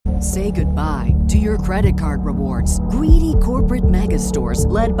Say goodbye to your credit card rewards. Greedy corporate mega stores,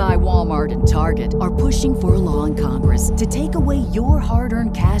 led by Walmart and Target, are pushing for a law in Congress to take away your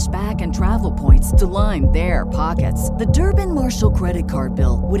hard-earned cash back and travel points to line their pockets. The Durbin-Marshall credit card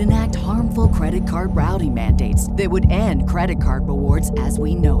bill would enact harmful credit card routing mandates that would end credit card rewards as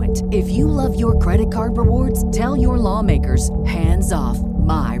we know it. If you love your credit card rewards, tell your lawmakers, hands off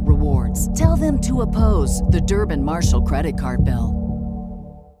my rewards. Tell them to oppose the Durbin-Marshall credit card bill.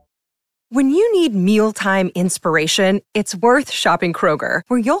 When you need mealtime inspiration, it's worth shopping Kroger,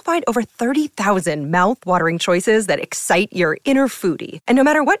 where you'll find over 30,000 mouth-watering choices that excite your inner foodie. And no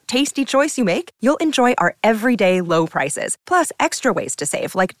matter what tasty choice you make, you'll enjoy our everyday low prices, plus extra ways to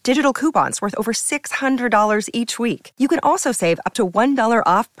save, like digital coupons worth over $600 each week. You can also save up to $1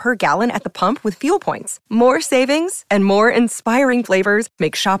 off per gallon at the pump with fuel points. More savings and more inspiring flavors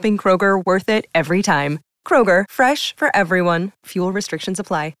make shopping Kroger worth it every time. Kroger, fresh for everyone. Fuel restrictions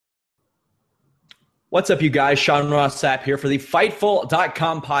apply. What's up, you guys? Sean Ross Sapp here for the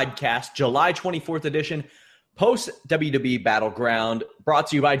Fightful.com podcast, July 24th edition, post-WWE Battleground, brought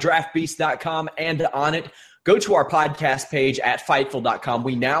to you by DraftBeast.com and on it. Go to our podcast page at Fightful.com.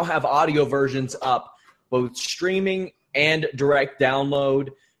 We now have audio versions up, both streaming and direct download.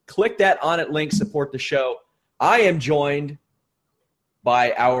 Click that on it link, support the show. I am joined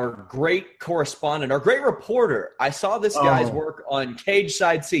by our great correspondent, our great reporter. I saw this guy's work on Cage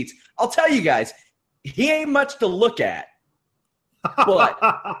Side Seats. I'll tell you guys, he ain't much to look at, but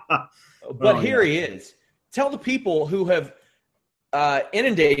here he is. Tell the people who have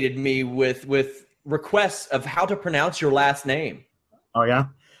inundated me with requests of how to pronounce your last name. Oh, yeah?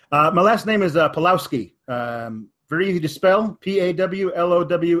 My last name is Pawlowski. Very easy to spell,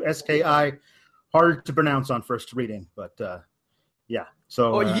 Pawlowski. Hard to pronounce on first reading, but yeah.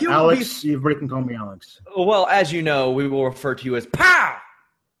 So, Alex, you've written call me Alex. Well, as you know, we will refer to you as Pow!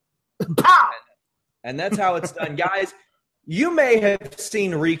 Pow! And that's how it's done. Guys, you may have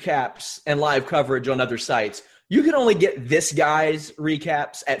seen recaps and live coverage on other sites. You can only get this guy's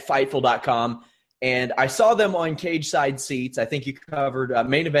recaps at Fightful.com. And I saw them on Cage Side Seats. I think you covered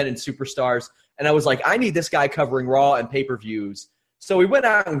Main Event and Superstars. And I was like, I need this guy covering Raw and pay-per-views. So we went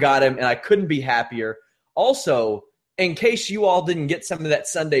out and got him, and I couldn't be happier. Also, in case you all didn't get some of that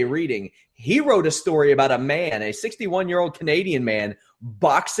Sunday reading, he wrote a story about a man, a 61-year-old Canadian man,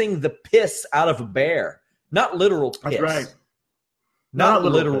 boxing the piss out of a bear. Not literal piss. That's right. Not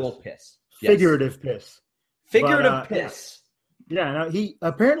literal piss. Yes. Figurative piss. Figurative piss. Yeah, now he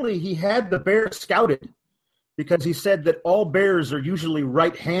had the bear scouted because he said that all bears are usually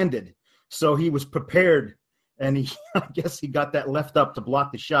right-handed. So he was prepared, and I guess he got that left up to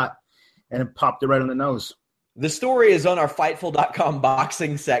block the shot, and it popped it right on the nose. The story is on our Fightful.com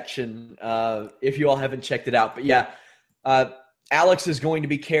boxing section, if you all haven't checked it out. But yeah, Alex is going to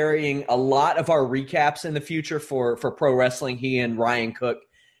be carrying a lot of our recaps in the future for pro wrestling, he and Ryan Cook.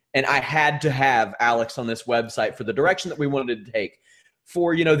 And I had to have Alex on this website for the direction that we wanted to take.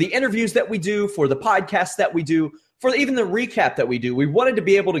 For, the interviews that we do, for the podcasts that we do, for even the recap that we do. We wanted to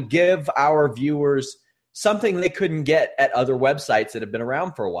be able to give our viewers something they couldn't get at other websites that have been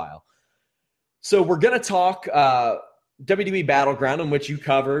around for a while. So we're going to talk WWE Battleground, in which you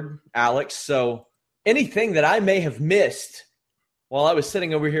covered, Alex. So anything that I may have missed while I was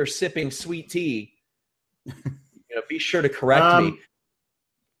sitting over here sipping sweet tea, be sure to correct me.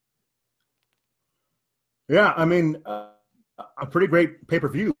 Yeah, I mean, a pretty great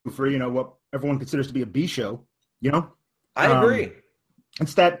pay-per-view for, what everyone considers to be a B show, I agree.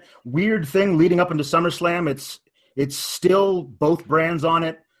 It's that weird thing leading up into SummerSlam. It's still both brands on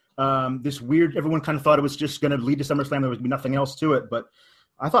it. This weird, everyone kind of thought it was just going to lead to SummerSlam. There would be nothing else to it, but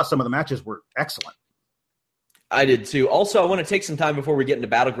I thought some of the matches were excellent. I did too. Also, I want to take some time before we get into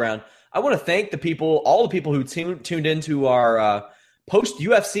Battleground. I want to thank all the people who tuned into our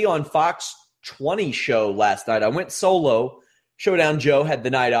post-UFC on Fox 20 show last night. I went solo. Showdown Joe had the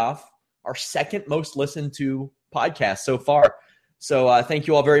night off. Our second most listened to podcast so far. So thank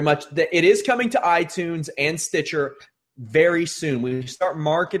you all very much. It is coming to iTunes and Stitcher very soon. We start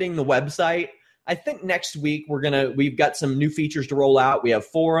marketing the website. I think next week we've got some new features to roll out. We have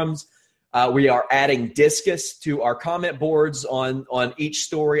forums. We are adding Discus to our comment boards on each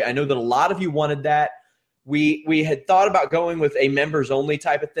story. I know that a lot of you wanted that. We had thought about going with a members only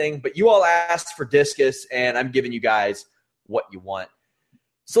type of thing, but you all asked for Discus, and I'm giving you guys what you want.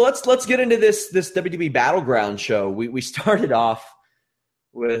 So let's get into this WWE Battleground show. We started off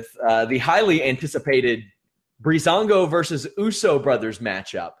with the highly anticipated Breezango versus Uso brothers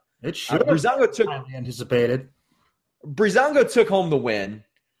matchup. It should Breezango took highly anticipated. Breezango took home the win.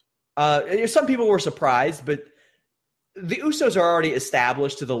 Some people were surprised, but the Usos are already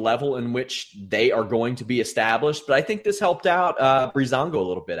established to the level in which they are going to be established, but I think this helped out Breezango a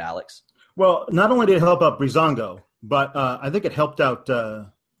little bit, Alex. Well, not only did it help out Breezango, but I think it helped out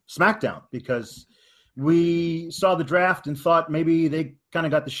SmackDown, because we saw the draft and thought maybe they kind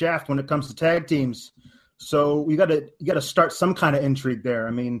of got the shaft when it comes to tag teams. So you got to start some kind of intrigue there.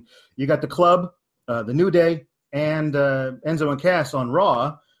 I mean, you got the Club, the New Day, and Enzo and Cass on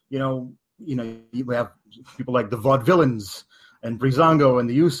Raw. You have people like the Vaudevillains and Breezango and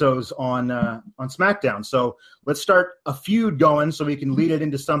the Usos on SmackDown. So let's start a feud going so we can lead it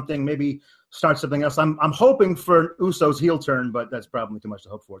into something, maybe start something else. I'm hoping for an Usos heel turn, but that's probably too much to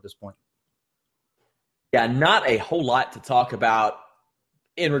hope for at this point. Yeah, not a whole lot to talk about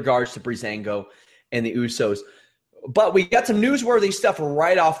in regards to Breezango and the Usos. But we got some newsworthy stuff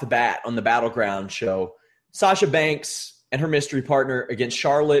right off the bat on the Battleground show. Sasha Banks and her mystery partner against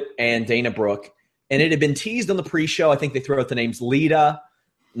Charlotte and Dana Brooke. And it had been teased on the pre-show. I think they threw out the names Lita,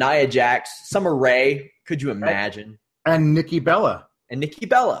 Nia Jax, Summer Rae. Could you imagine? And Nikki Bella.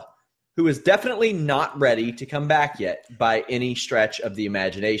 Who is definitely not ready to come back yet by any stretch of the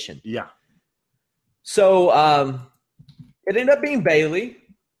imagination. Yeah. So it ended up being Bayley.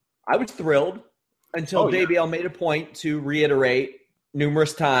 I was thrilled until Baby L made a point to reiterate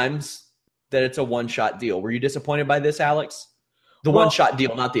numerous times that it's a one-shot deal. Were you disappointed by this, Alex? One-shot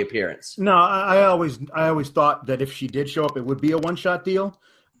deal, not the appearance. No, I always thought that if she did show up, it would be a one-shot deal.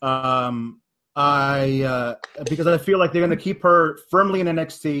 Because I feel like they're going to keep her firmly in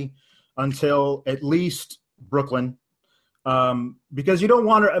NXT until at least Brooklyn. Because you don't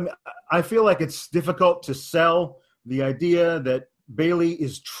want her. I feel like it's difficult to sell the idea that Bayley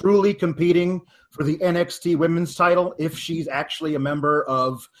is truly competing for the NXT women's title if she's actually a member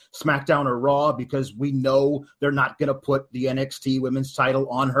of SmackDown or Raw, because we know they're not going to put the NXT women's title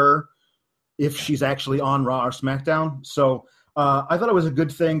on her if she's actually on Raw or SmackDown. So I thought it was a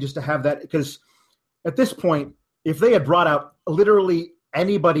good thing just to have that, because at this point, if they had brought out literally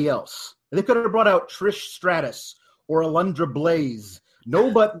anybody else, they could have brought out Trish Stratus or Alundra Blaze.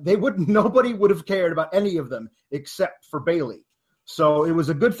 Nobody would have cared about any of them except for Bayley. So it was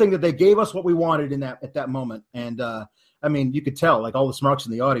a good thing that they gave us what we wanted at that moment. And I mean, you could tell, like, all the smarks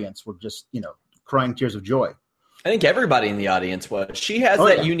in the audience were just, crying tears of joy. I think everybody in the audience was. She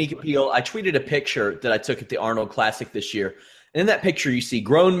has unique appeal. I tweeted a picture that I took at the Arnold Classic this year. And in that picture, you see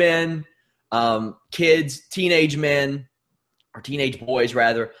grown men, kids, teenage men, or teenage boys,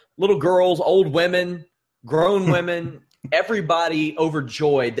 rather, little girls, old women, grown women, everybody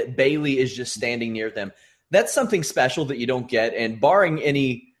overjoyed that Bayley is just standing near them. That's something special that you don't get. And barring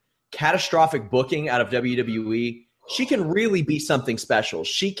any catastrophic booking out of WWE, she can really be something special.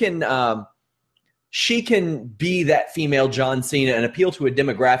 She can be that female John Cena and appeal to a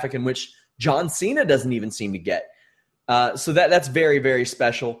demographic in which John Cena doesn't even seem to get. So that's very, very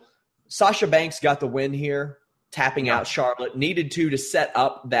special. Sasha Banks got the win here, tapping out Charlotte. Needed to set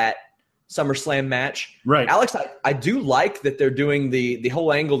up that SummerSlam match. Right. Alex, I do like that they're doing the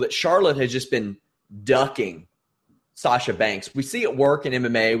whole angle that Charlotte has just been ducking Sasha Banks. We see it work in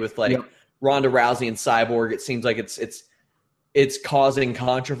MMA with Ronda Rousey and Cyborg. It seems like it's causing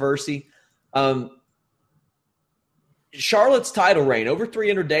controversy. Charlotte's title reign, over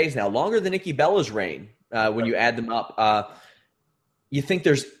 300 days now, longer than Nikki Bella's reign when you add them up. You think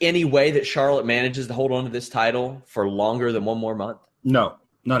there's any way that Charlotte manages to hold on to this title for longer than one more month? No,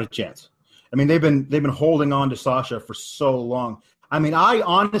 not a chance. I mean, they've been holding on to Sasha for so long. I mean, I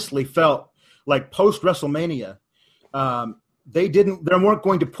honestly felt like post WrestleMania, they weren't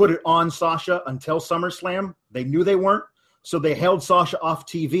going to put it on Sasha until SummerSlam. They knew they weren't, so they held Sasha off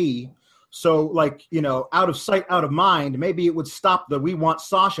TV. So, out of sight, out of mind, maybe it would stop the "We Want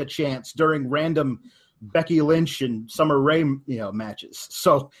Sasha" chants during random Becky Lynch and Summer Rae, matches.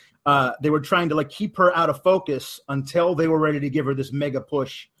 So they were trying to keep her out of focus until they were ready to give her this mega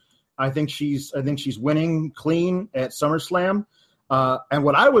push. I think she's winning clean at SummerSlam. And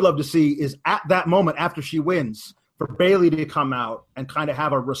what I would love to see is at that moment after she wins, for Bayley to come out and kind of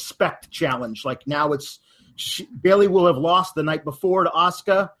have a respect challenge. Like now Bayley will have lost the night before to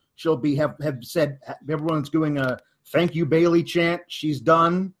Asuka. She'll have said everyone's doing a thank you Bayley chant. She's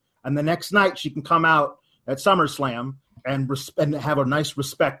done. And the next night she can come out at SummerSlam and have a nice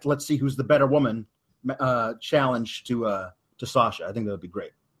respect. Let's see who's the better woman challenge to Sasha. I think that would be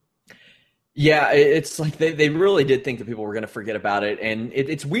great. Yeah, it's like they really did think that people were going to forget about it. And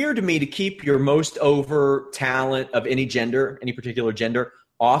it's weird to me to keep your most over talent of any particular gender,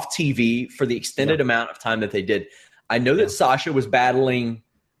 off TV for the extended amount of time that they did. I know that Sasha was battling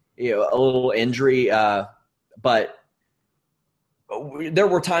a little injury, but there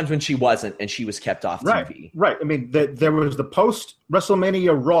were times when she wasn't, and she was kept off TV. Right. I mean, there was the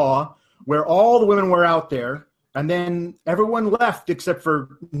post-WrestleMania Raw where all the women were out there, and then everyone left except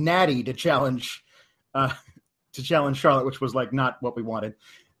for Natty to challenge Charlotte, which was like not what we wanted.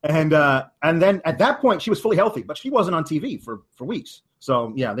 And then at that point, she was fully healthy, but she wasn't on TV for weeks.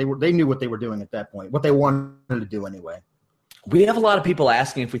 So yeah, they knew what they were doing at that point, what they wanted to do anyway. We have a lot of people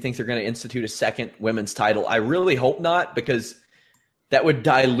asking if we think they're going to institute a second women's title. I really hope not, because that would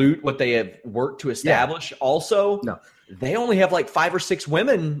dilute what they have worked to establish. Yeah. Also, they only have like 5 or 6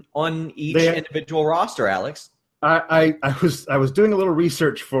 women on each individual roster, Alex. I was doing a little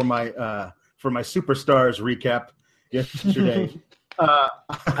research for my Superstars recap yesterday.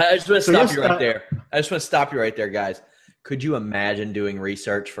 I just want to stop you right there. I just want to stop you right there, guys. Could you imagine doing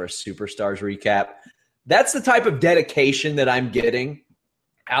research for a Superstars recap? That's the type of dedication that I'm getting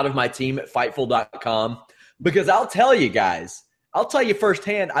out of my team at Fightful.com, because I'll tell you guys, I'll tell you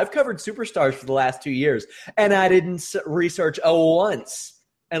firsthand, I've covered Superstars for the last 2 years, and I didn't research once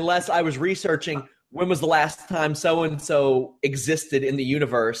unless I was researching when was the last time so-and-so existed in the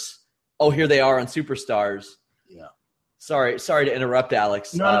universe. Oh, here they are on Superstars. Yeah. Sorry to interrupt,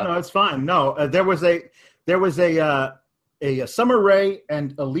 Alex. No, it's fine. No, there was a Summer Rae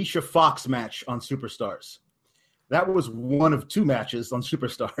and Alicia Fox match on Superstars. That was one of 2 matches on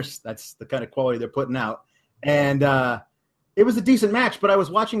Superstars. That's the kind of quality they're putting out. And it was a decent match, but I was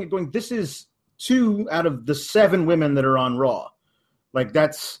watching it going, this is 2 out of the 7 women that are on Raw. Like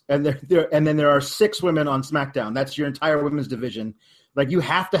and then there are 6 women on SmackDown. That's your entire women's division. Like, you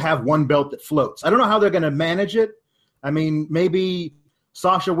have to have one belt that floats. I don't know how they're going to manage it. I mean, maybe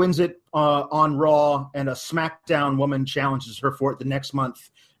Sasha wins it on Raw, and a SmackDown woman challenges her for it the next month.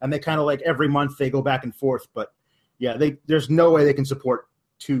 And they kind of like every month they go back and forth. But yeah, there's no way they can support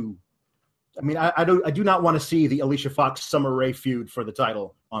 2. I mean, I do not want to see the Alicia Fox Summer Rae feud for the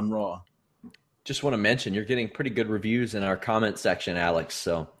title on Raw. Just want to mention, you're getting pretty good reviews in our comment section, Alex.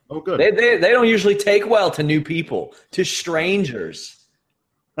 So good. They don't usually take well to new people, to strangers.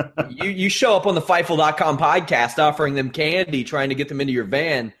 You show up on the Fightful.com podcast offering them candy, trying to get them into your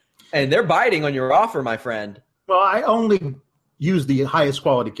van, and they're biting on your offer, my friend. Well, I only use the highest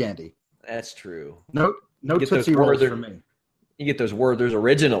quality candy. That's true. No Tootsie Rolls for me. You get those Werther's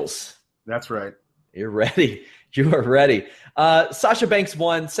Originals. That's right. You're ready. You are ready. Sasha Banks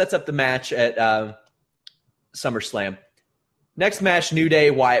won, sets up the match at SummerSlam. Next match, New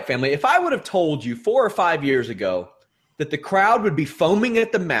Day, Wyatt family. If I would have told you 4 or 5 years ago that the crowd would be foaming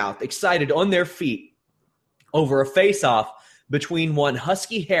at the mouth, excited on their feet over a face-off between one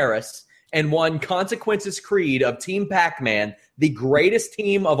Husky Harris and one Consequences Creed of Team Pac-Man, the greatest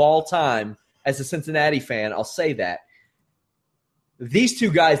team of all time, as a Cincinnati fan, I'll say that. These 2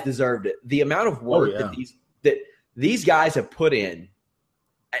 guys deserved it. The amount of work that these guys have put in,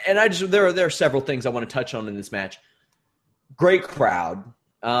 and there are several things I want to touch on in this match. Great crowd.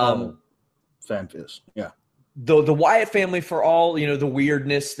 Fanfest. Yeah. The Wyatt family, for all the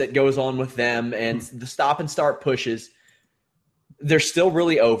weirdness that goes on with them and the stop and start pushes, they're still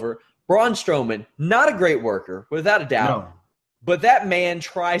really over. Braun Strowman, not a great worker, without a doubt, but that man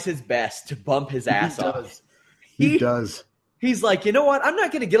tries his best to bump his ass off. He does. He's like, you know what? I'm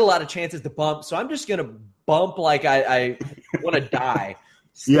not going to get a lot of chances to bump, so I'm just going to bump like I want to die.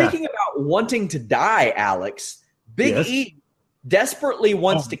 Speaking about wanting to die, Alex, Big E desperately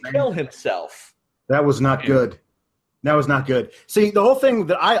wants to kill himself. That was not good. That was not good. See, the whole thing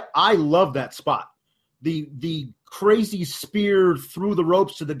that I love that spot. The crazy spear through the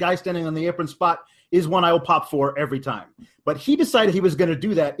ropes to the guy standing on the apron spot is one I will pop for every time. But he decided he was going to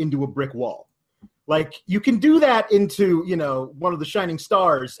do that into a brick wall. Like, you can do that into, one of the shining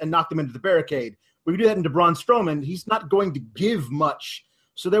stars and knock them into the barricade. But you do that into Braun Strowman, he's not going to give much.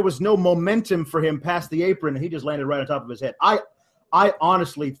 So there was no momentum for him past the apron, and he just landed right on top of his head. I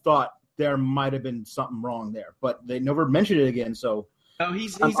honestly thought there might have been something wrong there, but they never mentioned it again. So no,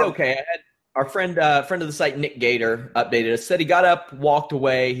 he's okay. I had our friend of the site, Nick Gator, updated us. Said he got up, walked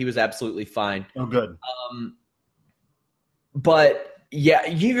away. He was absolutely fine. Oh, good. But yeah,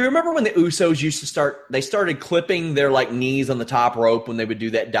 you remember when the Usos used to they started clipping their knees on the top rope when they would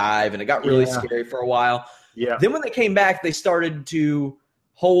do that dive, and it got really scary for a while. Yeah. Then when they came back, they started to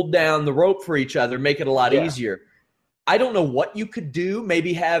hold down the rope for each other, make it a lot easier. I don't know what you could do.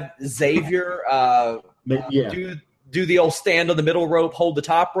 Maybe have Xavier do the old stand on the middle rope, hold the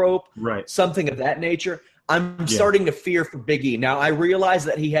top rope, right? Something of that nature. I'm starting to fear for Big E. Now, I realize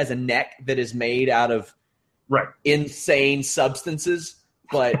that he has a neck that is made out of insane substances,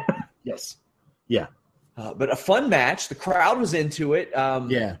 but yes. Yeah. But a fun match. The crowd was into it.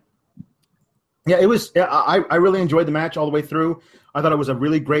 Yeah, it was. I really enjoyed the match all the way through. I thought it was a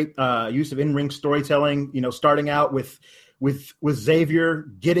really great use of in-ring storytelling. You know, starting out with Xavier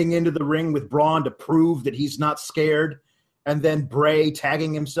getting into the ring with Braun to prove that he's not scared, and then Bray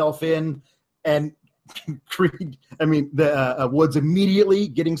tagging himself in, and Creed. I mean, the Woods immediately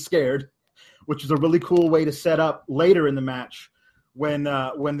getting scared, which is a really cool way to set up later in the match when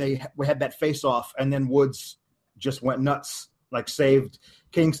we had that face-off, and then Woods just went nuts, like saved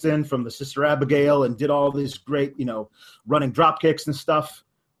Kingston from the Sister Abigail and did all these great, running drop kicks and stuff,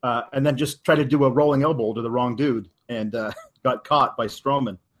 and then just tried to do a rolling elbow to the wrong dude and got caught by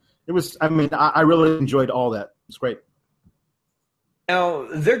Strowman. It was, I really enjoyed all that. It's great. Now,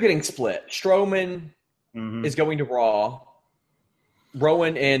 they're getting split. Strowman is going to Raw.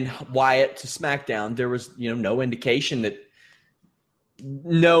 Rowan and Wyatt to SmackDown. There was, no indication that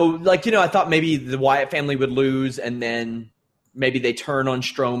I thought maybe the Wyatt family would lose and then maybe they turn on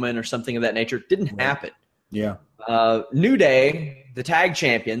Strowman or something of that nature. It didn't happen. Yeah. New Day, the tag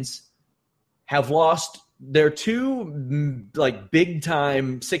champions, have lost their two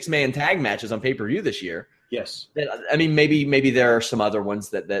big-time 6-man tag matches on pay-per-view this year. Yes. Maybe there are some other ones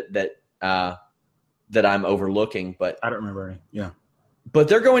that I'm overlooking, but I don't remember any. Yeah. But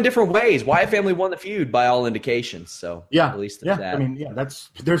they're going different ways. Wyatt family won the feud by all indications. So yeah, at least that.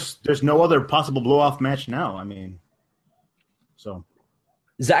 There's no other possible blow-off match now. So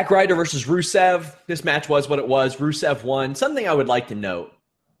Zack Ryder versus Rusev. This match was what it was. Rusev won. Something I would like to note.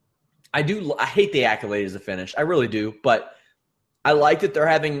 I hate the accolade as a finish. I really do. But I like that they're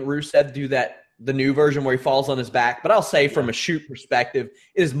having Rusev do the new version where he falls on his back. But I'll say from a shoot perspective,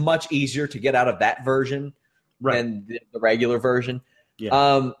 it is much easier to get out of that version than the regular version.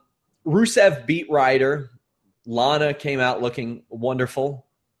 Yeah. Rusev beat Ryder. Lana came out looking wonderful.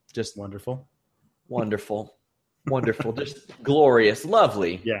 Just wonderful. Just glorious.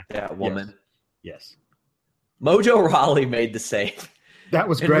 Lovely. Yeah. That woman. Yes. Mojo Rawley made the save. That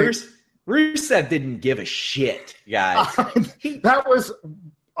was great. Rusev didn't give a shit, guys. That was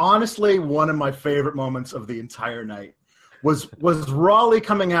honestly one of my favorite moments of the entire night. Was Rawley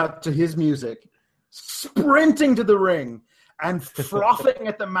coming out to his music, sprinting to the ring, and frothing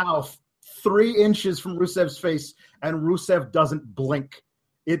at the mouth 3 inches from Rusev's face, and Rusev doesn't blink.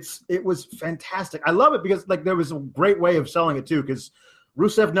 It was fantastic. I love it because there was a great way of selling it too, because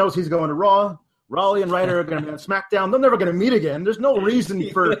Rusev knows he's going to Raw. Rawley and Ryder are going to be on SmackDown. They're never going to meet again. There's no reason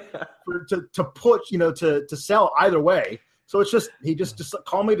to put to sell either way. So it's just he just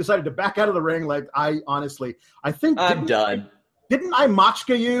calmly decided to back out of the ring. I think I'm done. Didn't I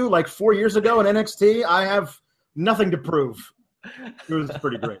Machka you 4 years ago in NXT? I have nothing to prove. It was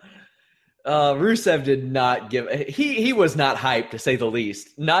pretty great. Rusev did not give – he was not hyped, to say the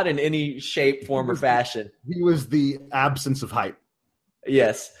least. Not in any shape, form, or fashion. He was the absence of hype.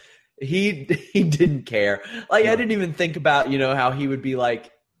 Yes. He didn't care. I didn't even think about, how he would be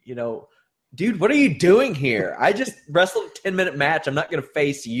dude, what are you doing here? I just wrestled a 10-minute match. I'm not going to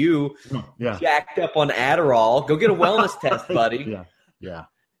face you jacked up on Adderall. Go get a wellness test, buddy. Yeah.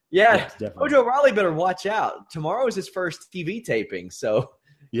 Yes, Mojo Rawley better watch out. Tomorrow is his first TV taping, so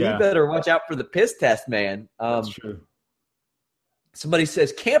you better watch out for the piss test, man. That's true. Somebody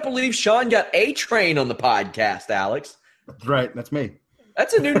says, can't believe Sean got A-Train on the podcast, Alex. That's right. That's me.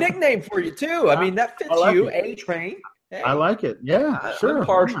 That's a new nickname for you, too. That fits you, A-Train. Hey, I like it. Yeah, sure.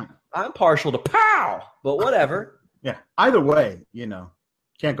 I'm partial to pow, but whatever. Yeah. Either way,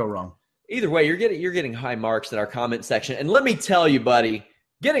 can't go wrong. Either way, you're getting high marks in our comment section. And let me tell you, buddy,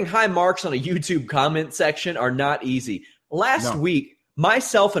 getting high marks on a YouTube comment section are not easy. Last week,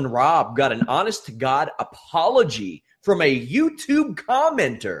 myself and Rob got an honest-to-God apology from a YouTube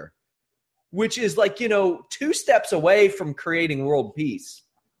commenter, which is 2 steps away from creating world peace.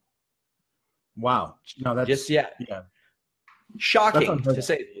 Wow. No, that's yeah. Shocking, to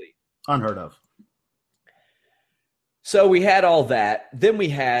say the least. Unheard of. So we had all that. Then we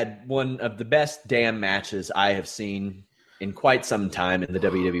had one of the best damn matches I have seen in quite some time in the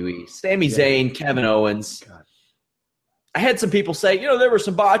WWE. Sami Zayn, Kevin Owens. God. I had some people say, there were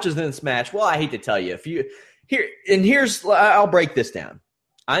some botches in this match. Well, I hate to tell you. I'll break this down.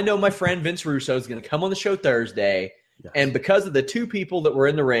 I know my friend Vince Russo is going to come on the show Thursday, and because of the 2 people that were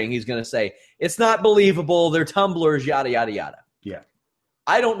in the ring, he's going to say, it's not believable, they're tumblers, yada, yada, yada. Yeah.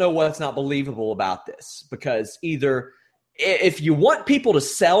 I don't know what's not believable about this, because either if you want people to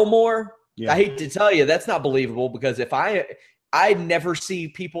sell more, I hate to tell you, that's not believable, because if I never see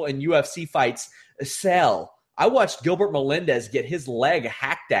people in UFC fights sell. I watched Gilbert Melendez get his leg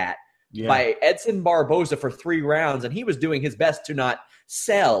hacked at by Edson Barboza for 3 rounds, and he was doing his best to not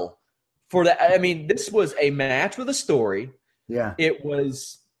sell for that. This was a match with a story. Yeah. It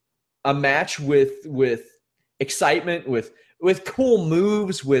was a match with excitement, with cool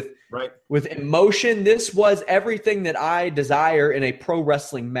moves, with emotion. This was everything that I desire in a pro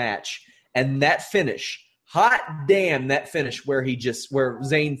wrestling match. And that finish, hot damn, that finish where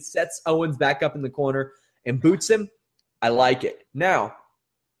Zayn sets Owens back up in the corner and boots him, I like it. Now,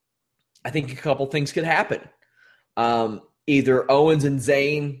 I think a couple things could happen. Either Owens and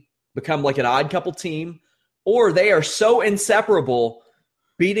Zayn become like an odd couple team, or they are so inseparable,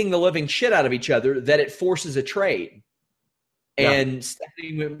 beating the living shit out of each other, that it forces a trade. Yeah. And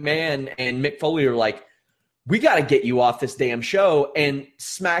Stephanie McMahon and Mick Foley are like, we got to get you off this damn show. And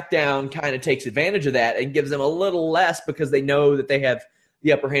SmackDown kind of takes advantage of that and gives them a little less because they know that they have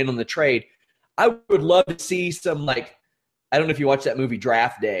the upper hand on the trade. I would love to see some, like, I don't know if you watched that movie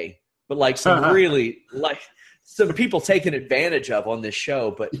Draft Day, but like some really, like, some people taken advantage of on this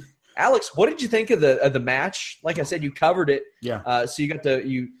show. But Alex, what did you think of the match? Like I said, you covered it. Yeah. So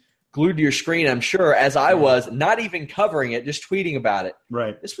you glued to your screen, I'm sure, as I was, not even covering it, just tweeting about it.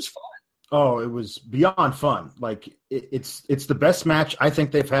 Right. This was fun. Oh, it was beyond fun. Like it's the best match I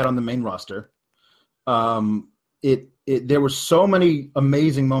think they've had on the main roster. There were so many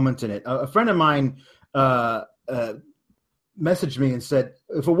amazing moments in it. A friend of mine messaged me and said,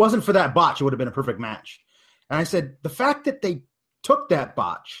 if it wasn't for that botch, it would have been a perfect match. And I said, the fact that they took that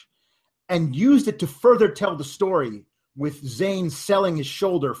botch and used it to further tell the story with Zayn selling his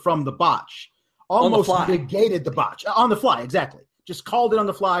shoulder from the botch almost negated the botch. On the fly, exactly. Just called it on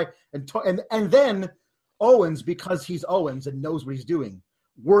the fly. And then Owens, because he's Owens and knows what he's doing,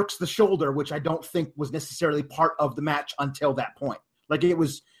 works the shoulder, which I don't think was necessarily part of the match until that point. Like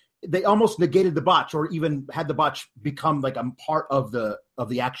they almost negated the botch, or even had the botch become like a part of the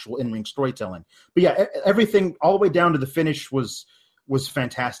actual in-ring storytelling. But yeah, everything all the way down to the finish was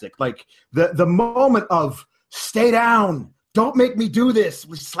fantastic. Like the moment of stay down, don't make me do this,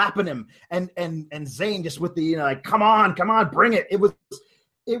 was slapping him, and Zayn just with the like come on, bring it. It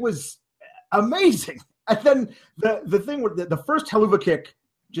was amazing. And then the thing with the first Helluva Kick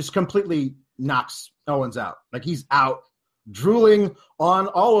just completely knocks Owens out. Like he's out, drooling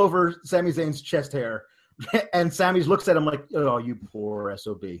all over Sami Zayn's chest hair. And Sami looks at him like, oh, you poor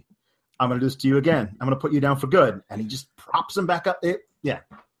SOB. I'm going to do this to you again. I'm going to put you down for good. And he just props him back up.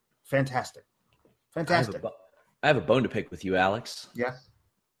 Fantastic. Fantastic. I have a bone to pick with you, Alex. Yeah.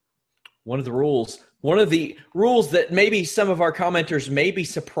 One of the rules that maybe some of our commenters may be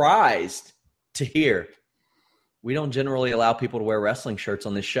surprised to hear. We don't generally allow people to wear wrestling shirts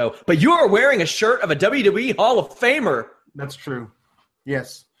on this show, but you are wearing a shirt of a WWE Hall of Famer. That's true.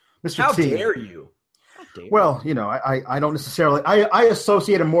 Yes. Mr. How T. dare you? Well, I don't necessarily – I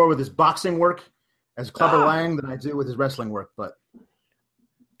associate him more with his boxing work as Clubber Lang than I do with his wrestling work, but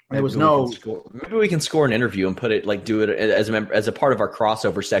there was maybe we can score an interview and put it – do it as a part of our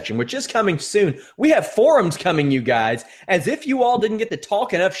crossover section, which is coming soon. We have forums coming, you guys, as if you all didn't get to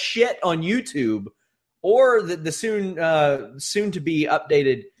talk enough shit on YouTube or the soon to be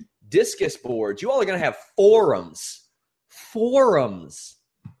updated Discus boards. You all are going to have forums.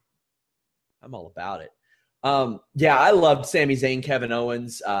 I'm all about it. I loved Sami Zayn, Kevin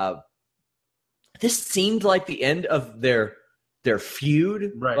Owens. This seemed like the end of their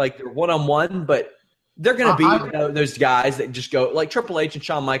feud, right? Like their one-on-one, but they're going to be those guys that just go like Triple H and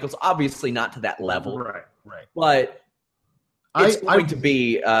Shawn Michaels. Obviously, not to that level, right? But it's going to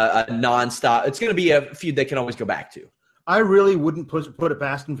be a nonstop. It's going to be a feud they can always go back to. I really wouldn't put it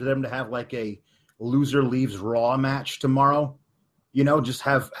past them for them to have like a loser leaves Raw match tomorrow. Just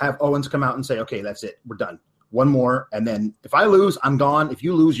have Owens come out and say, okay, that's it. We're done. One more. And then if I lose, I'm gone. If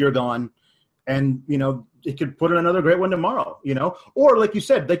you lose, you're gone. And, it could put in another great one tomorrow, Or like you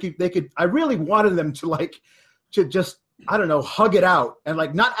said, they could, I really wanted them to just, I don't know, hug it out and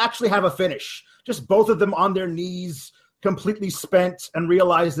like not actually have a finish. Just both of them on their knees, completely spent, and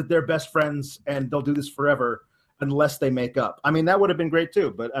realize that they're best friends and they'll do this forever unless they make up. I mean, that would have been great too.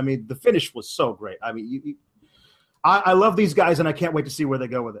 But I mean, the finish was so great. I mean, I love these guys, and I can't wait to see where they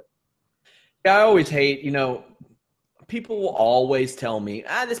go with it. Yeah, I always hate, people will always tell me,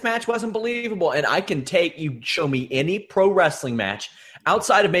 this match wasn't believable. And I can you show me any pro wrestling match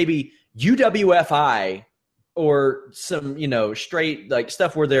outside of maybe UWFI or some, straight like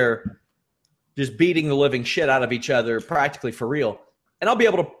stuff where they're just beating the living shit out of each other practically for real. And I'll be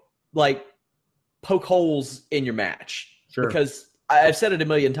able to like poke holes in your match. Sure. Because I've said it a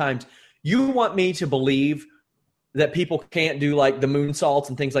million times. You want me to believe that people can't do like the moonsaults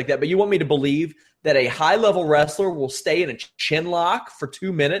and things like that, but you want me to believe that a high-level wrestler will stay in a chin lock for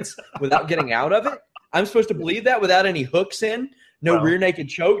 2 minutes without getting out of it? I'm supposed to believe that without any hooks in? No rear naked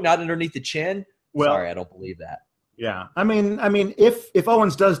choke, not underneath the chin? Sorry, I don't believe that. Yeah. I mean, if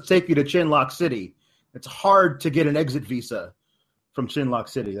Owens does take you to Chinlock City, it's hard to get an exit visa from Chinlock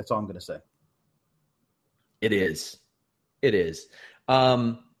City. That's all I'm going to say. It is. It is.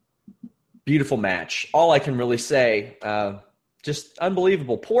 Beautiful match. All I can really say, just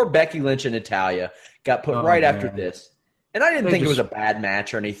unbelievable. Poor Becky Lynch and Natalya got put after this. And I didn't think it was a bad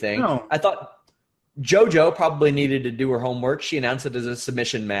match or anything. No. I thought JoJo probably needed to do her homework. She announced it as a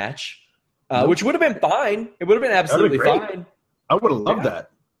submission match, which would have been fine. It would have been absolutely fine. I would have loved that.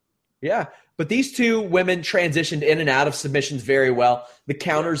 Yeah. But these two women transitioned in and out of submissions very well. The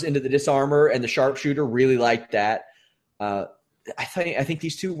counters into the disarmer and the sharpshooter really liked that. I think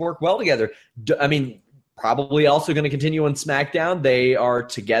these two work well together. I mean, probably also going to continue on SmackDown. They are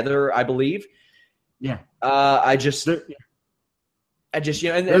together, I believe. Yeah. And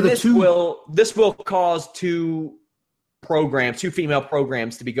this will cause two female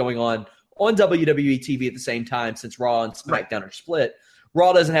programs to be going on WWE TV at the same time, since Raw and SmackDown are split.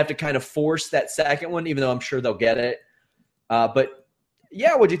 Raw doesn't have to kind of force that second one, even though I'm sure they'll get it. But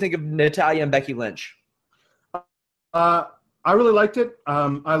yeah, what do you think of Natalya and Becky Lynch? I really liked it.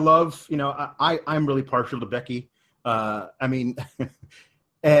 I love, I'm really partial to Becky.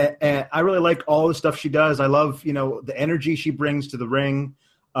 And I really like all the stuff she does. I love, the energy she brings to the ring.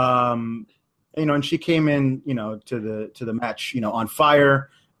 And she came in, to the match, on fire.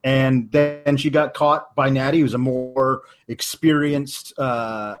 And then she got caught by Natty, who's a more experienced,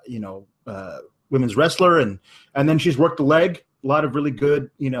 women's wrestler. And then she's worked the leg, a lot of really good,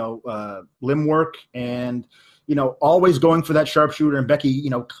 limb work, and, always going for that sharpshooter, and Becky,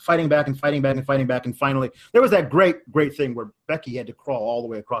 fighting back. And finally, there was that great thing where Becky had to crawl all the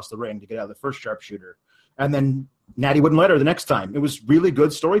way across the ring to get out of the first sharpshooter. And then Natty wouldn't let her the next time. It was really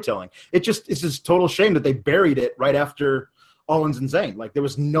good storytelling. It's just total shame that they buried it right after Owens and Zayn. Like, there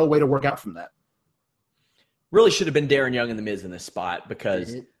was no way to work out from that. Really should have been Darren Young and The Miz in this spot,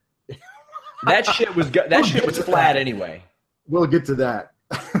 because that shit was flat anyway. We'll get to that.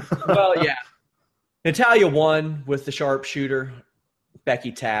 Well, yeah. Natalya won with the sharpshooter.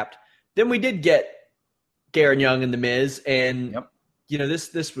 Becky tapped. Then we did get Darren Young and The Miz, and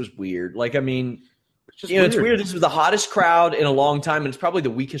this was weird. Like, I mean, it's weird. This was the hottest crowd in a long time, and it's probably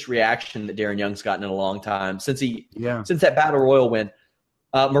the weakest reaction that Darren Young's gotten in a long time since that Battle Royal win.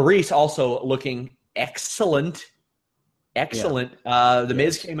 Maurice also looking excellent. The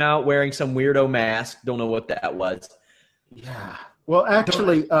Miz came out wearing some weirdo mask. Don't know what that was. Yeah. Well,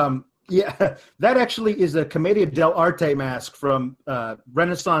 actually, that actually is a Commedia dell'arte mask from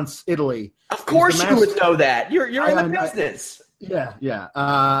Renaissance Italy. Of course you would know that. You're in the business.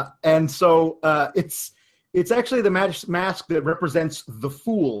 Yeah. And so it's actually the mask that represents the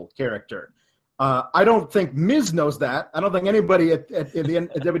Fool character. I don't think Miz knows that. I don't think anybody at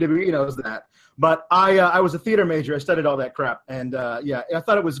WWE knows that. But I was a theater major. I studied all that crap. And, I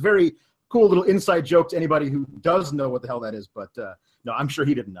thought it was very cool little inside joke to anybody who does know what the hell that is. But, no, I'm sure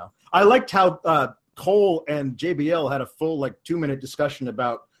he didn't know. I liked how Cole and JBL had a full 2-minute discussion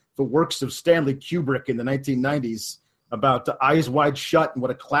about the works of Stanley Kubrick in the 1990s, about Eyes Wide Shut, and what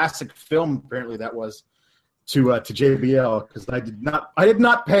a classic film apparently that was to JBL, because I did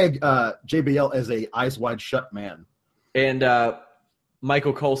not peg JBL as a Eyes Wide Shut man. And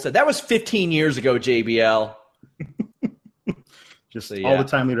Michael Cole said that was 15 years ago, JBL. Just all the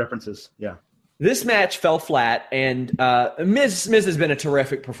timely references. Yeah. This match fell flat, and Miz has been a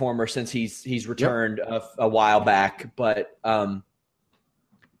terrific performer since he's returned a while back, but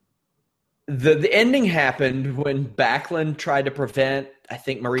the ending happened when Backlund tried to prevent, I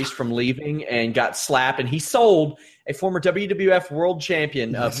think, Maurice from leaving, and got slapped, and he sold a former WWF World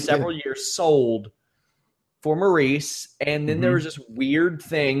Champion of several years, sold for Maurice, and then there was this weird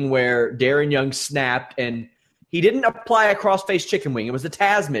thing where Darren Young snapped, and he didn't apply a crossface chicken wing. It was the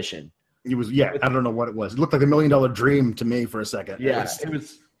Taz mission. It was, I don't know what it was. It looked like $1 million dream to me for a second. Yeah, it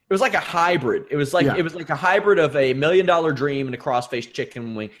was like a hybrid. It was like a hybrid of a $1 million dream and a crossface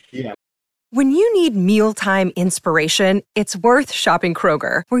chicken wing. Yeah. When you need mealtime inspiration, it's worth shopping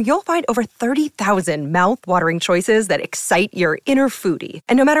Kroger, where you'll find over 30,000 mouth-watering choices that excite your inner foodie.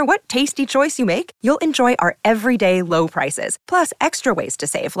 And no matter what tasty choice you make, you'll enjoy our everyday low prices, plus extra ways to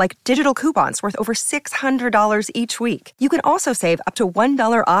save, like digital coupons worth over $600 each week. You can also save up to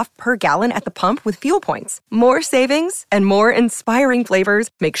 $1 off per gallon at the pump with fuel points. More savings and more inspiring flavors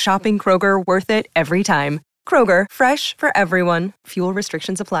make shopping Kroger worth it every time. Kroger, fresh for everyone. Fuel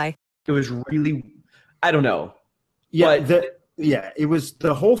restrictions apply. It was really, I don't know. Yeah, it was,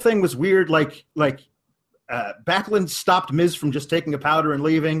 the whole thing was weird. Backlund stopped Miz from just taking a powder and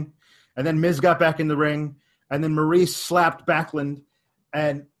leaving, and then Miz got back in the ring, and then Maurice slapped Backlund,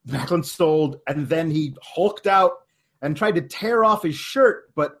 and Backlund sold, and then he hulked out and tried to tear off his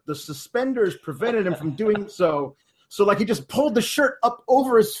shirt, but the suspenders prevented him from doing so. So, like, he just pulled the shirt up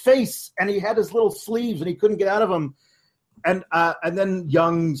over his face, and he had his little sleeves, and he couldn't get out of them. And then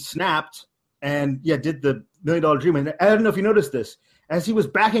Young snapped and, did the $1 Million Dream. And I don't know if you noticed this. As he was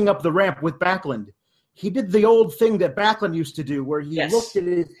backing up the ramp with Backlund, he did the old thing that Backlund used to do, where he looked at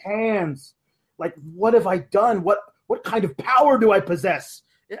his hands like, what have I done? What kind of power do I possess?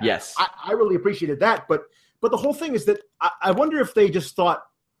 Yes. I really appreciated that. But the whole thing is that I wonder if they just thought,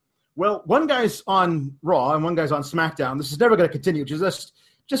 well, one guy's on Raw and one guy's on SmackDown. This is never going to continue. Just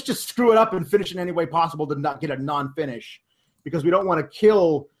screw it up and finish in any way possible to not get a non-finish, because we don't want to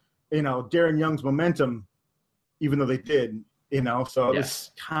kill, Darren Young's momentum, even though they did, So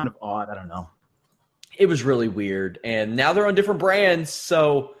it's kind of odd. I don't know. It was really weird. And now they're on different brands,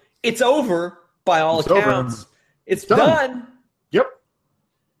 so it's over by all accounts. It's done. Yep.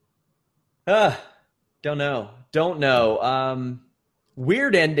 Don't know.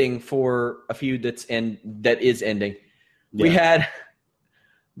 Weird ending for a feud that is ending. Yeah. We had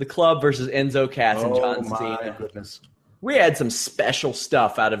the Club versus Enzo, Cass, and John Cena. Oh, my goodness. We had some special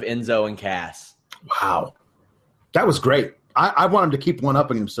stuff out of Enzo and Cass. Wow. That was great. I want them to keep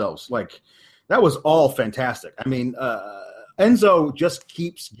one-upping themselves. Like, that was all fantastic. I mean, Enzo just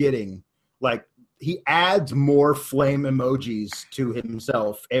keeps getting, like, he adds more flame emojis to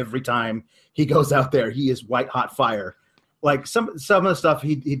himself every time he goes out there. He is white-hot fire. Like, some of the stuff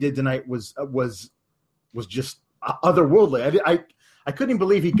he did tonight was just otherworldly. I couldn't even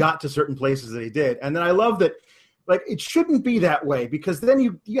believe he got to certain places that he did. And then I love that, like, it shouldn't be that way, because then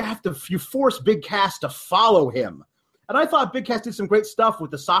you force Big Cass to follow him. And I thought Big Cass did some great stuff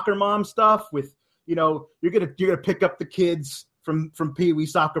with the soccer mom stuff. With you're gonna pick up the kids from Pee Wee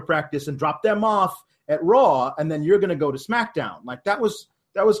soccer practice and drop them off at Raw, and then you're gonna go to SmackDown. Like, that was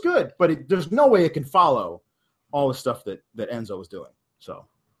good, but there's no way it can follow all the stuff that Enzo was doing. So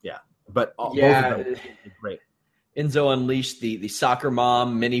yeah, but both of them were great. Enzo unleashed the soccer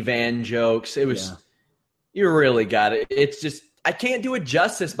mom minivan jokes. It was you really got it. It's just I can't do it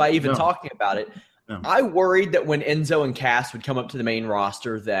justice by even talking about it. No. I worried that when Enzo and Cass would come up to the main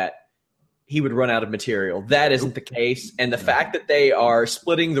roster that he would run out of material. That isn't the case. And the fact that they are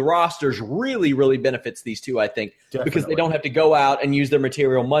splitting the rosters really, really benefits these two, I think, because they don't have to go out and use their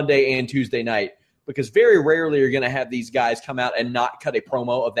material Monday and Tuesday night, because very rarely you're going to have these guys come out and not cut a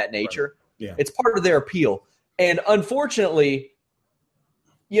promo of that nature. Right. Yeah. It's part of their appeal. And unfortunately,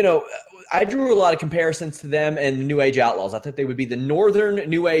 I drew a lot of comparisons to them and the New Age Outlaws. I thought they would be the Northern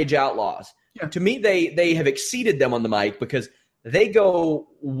New Age Outlaws. Yeah. To me, they have exceeded them on the mic because they go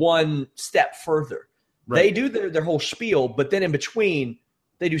one step further. Right. They do their whole spiel, but then in between,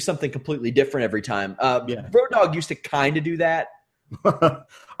 they do something completely different every time. Road Dogg used to kind of do that.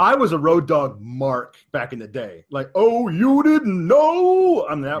 I was a Road Dogg mark back in the day. Like, oh, you didn't know?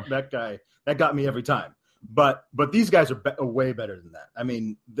 I'm that guy. That got me every time. But these guys are way better than that. I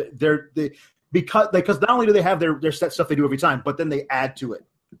mean, because not only do they have their set stuff they do every time, but then they add to it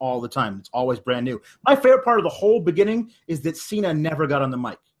all the time. It's always brand new. My favorite part of the whole beginning is that Cena never got on the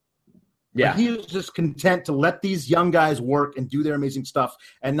mic. Yeah. Like, he was just content to let these young guys work and do their amazing stuff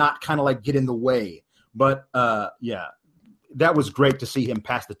and not kind of like get in the way. But that was great to see him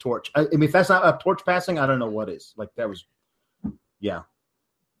pass the torch. I mean, if that's not a torch passing, I don't know what is. Like, that was, yeah.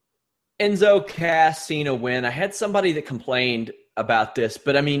 Enzo, Cass, Cena win. I had somebody that complained about this,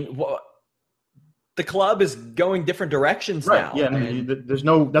 but I mean, the Club is going different directions now. Yeah, there's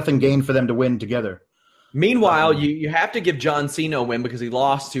nothing gained for them to win together. Meanwhile, you have to give John Cena a win because he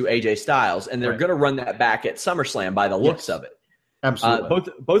lost to AJ Styles, and they're going to run that back at SummerSlam by the looks of it. Absolutely.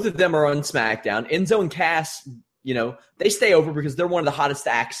 Both of them are on SmackDown. Enzo and Cass, they stay over because they're one of the hottest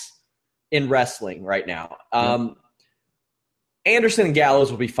acts in wrestling right now. Anderson and Gallows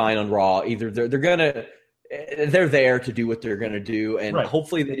will be fine on Raw. Either they're there to do what they're going to do, and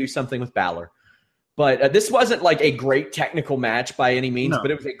hopefully they do something with Balor. But this wasn't like a great technical match by any means,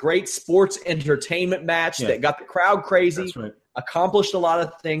 but it was a great sports entertainment match that got the crowd crazy, accomplished a lot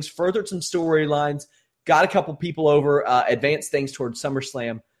of things, furthered some storylines, got a couple people over, advanced things towards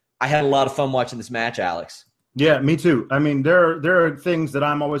SummerSlam. I had a lot of fun watching this match, Alex. Yeah, me too. I mean, there are things that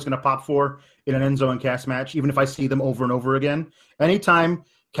I'm always going to pop for in an Enzo and Cass match, even if I see them over and over again. Anytime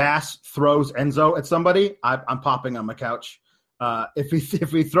Cass throws Enzo at somebody, I'm popping on my couch. If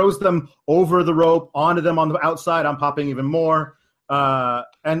he throws them over the rope, onto them on the outside, I'm popping even more.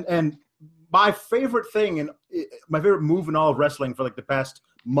 And my favorite thing and my favorite move in all of wrestling for like the past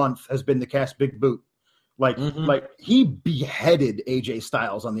month has been the Cass Big Boot. Like he beheaded AJ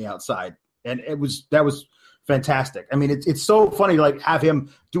Styles on the outside, and that was fantastic. I mean, it's so funny to like have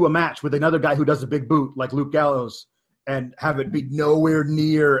him do a match with another guy who does a big boot like Luke Gallows, and have it be nowhere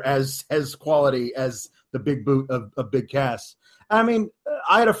near as quality as the big boot of Big Cass. I mean,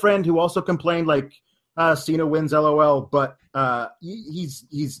 I had a friend who also complained like Cena wins, LOL, but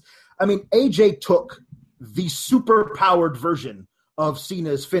he's I mean, AJ took the super powered version of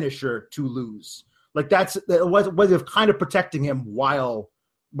Cena's finisher to lose. Like that's was kind of protecting him while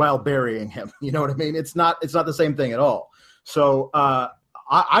burying him. You know what I mean? It's not the same thing at all. So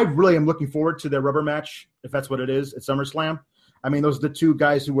I really am looking forward to their rubber match, if that's what it is, at SummerSlam. I mean, those are the two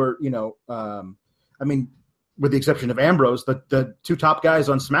guys who were, I mean, with the exception of Ambrose, the two top guys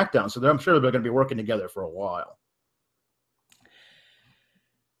on SmackDown. So I'm sure they're going to be working together for a while.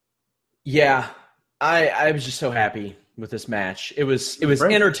 Yeah, I was just so happy with this match. It was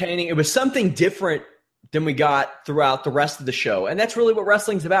entertaining. It was something different than we got throughout the rest of the show. And that's really what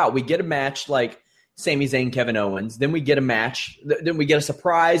wrestling's about. We get a match like Sami Zayn, Kevin Owens. Then we get a match. Then we get a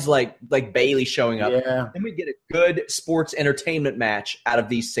surprise like Bayley showing up. Yeah. Then we get a good sports entertainment match out of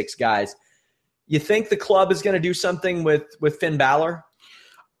these 6 guys. You think the club is going to do something with Finn Balor?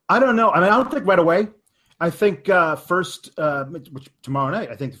 I don't know. I mean, I don't think right away. I think first, which tomorrow night,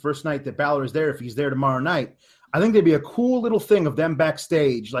 I think the first night that Balor is there, if he's there tomorrow night, I think there'd be a cool little thing of them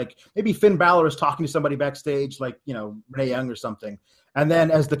backstage. Like maybe Finn Balor is talking to somebody backstage, like, Renee Young or something. And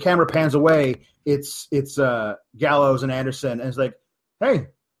then as the camera pans away, it's Gallows and Anderson. And it's like, hey,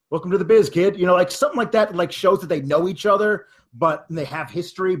 welcome to the biz, kid. Like something like that, like shows that they know each other, but they have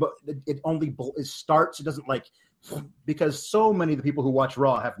history, but it only starts. It doesn't because so many of the people who watch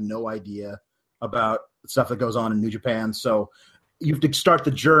Raw have no idea about stuff that goes on in New Japan. So you have to start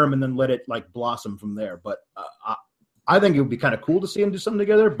the germ and then let it blossom from there. But I think it would be kind of cool to see them do something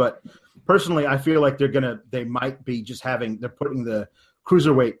together. But personally, I feel like they might be just they're putting the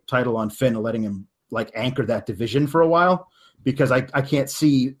cruiserweight title on Finn and letting him anchor that division for a while, because I can't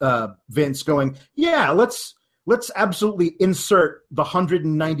see Vince going, yeah, let's absolutely insert the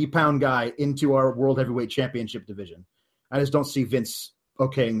 190-pound guy into our World Heavyweight Championship division. I just don't see Vince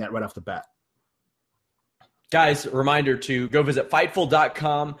okaying that right off the bat. Guys, a reminder to go visit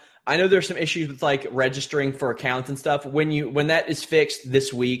Fightful.com. I know there's some issues with registering for accounts and stuff. When that is fixed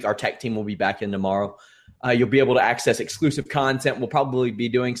this week, our tech team will be back in tomorrow. You'll be able to access exclusive content. We'll probably be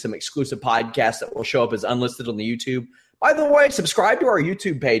doing some exclusive podcasts that will show up as unlisted on the YouTube. By the way, subscribe to our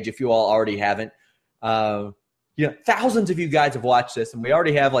YouTube page if you all already haven't. Thousands of you guys have watched this, and we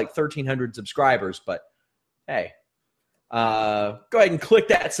already have 1,300 subscribers. But hey, go ahead and click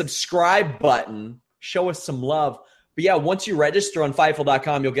that subscribe button. Show us some love. But yeah, once you register on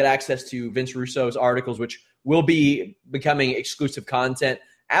Fightful.com, you'll get access to Vince Russo's articles, which will be becoming exclusive content.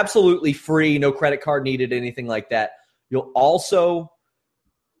 Absolutely free, no credit card needed, anything like that. You'll also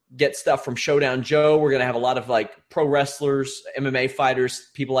get stuff from Showdown Joe. We're going to have a lot of pro wrestlers, MMA fighters,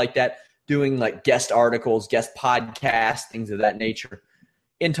 people like that doing guest articles, guest podcasts, things of that nature.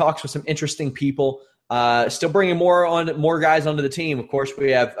 In talks with some interesting people. Still bringing more guys onto the team. Of course,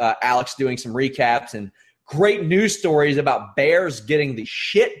 we have Alex doing some recaps and great news stories about Bears getting the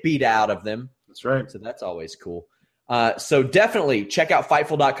shit beat out of them. That's right. So that's always cool. So definitely check out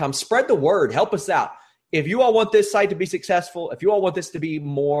Fightful.com. Spread the word. Help us out. If you all want this site to be successful, if you all want this to be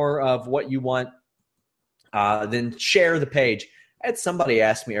more of what you want, then share the page. I had somebody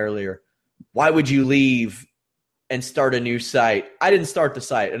ask me earlier, why would you leave and start a new site? I didn't start the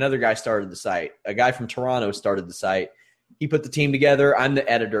site. Another guy started the site. A guy from Toronto started the site. He put the team together. I'm the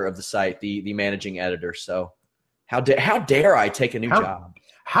editor of the site, the managing editor. So how dare I take a new job?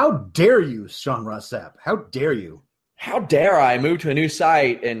 How dare you, Sean Ross Sapp? How dare you? How dare I move to a new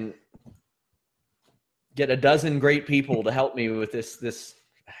site and get a dozen great people to help me with this?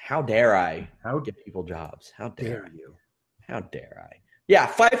 How dare I get people jobs? How dare you? How dare I? Yeah,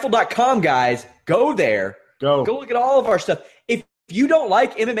 Fightful.com, guys. Go there. Go look at all of our stuff. If you don't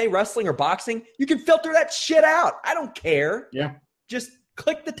like MMA, wrestling, or boxing, you can filter that shit out. I don't care. Yeah. Just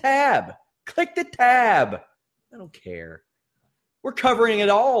click the tab. Click the tab. I don't care. We're covering it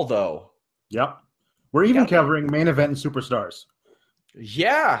all, though. Yep. We're even covering main event and superstars.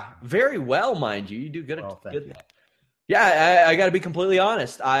 Yeah, very well, mind you. You do good at thank you. that. Yeah, I got to be completely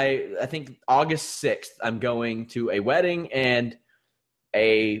honest. I think August 6th, I'm going to a wedding and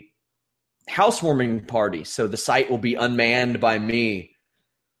a housewarming party. So the site will be unmanned by me.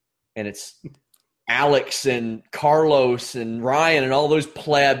 And it's Alex and Carlos and Ryan and all those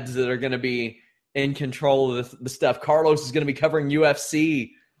plebs that are going to be in control of the stuff. Carlos is going to be covering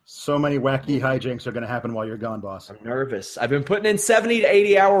UFC. So many wacky hijinks are going to happen while you're gone, boss. I'm nervous. I've been putting in 70 to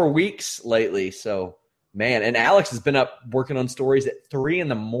 80-hour weeks lately. So, man. And Alex has been up working on stories at 3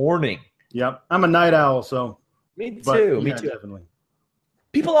 a.m. Yep. I'm a night owl, so. Me too. Me too. Definitely.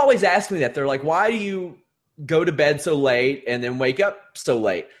 People always ask me that. They're like, why do you go to bed so late and then wake up so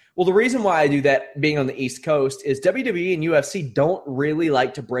late. Well, the reason why I do that, being on the East Coast, is WWE and UFC don't really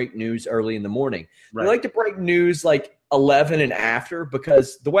like to break news early in the morning. Right. They like to break news like 11 and after,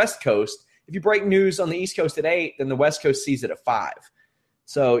 because the West Coast, if you break news on the East Coast at 8, then the West Coast sees it at 5.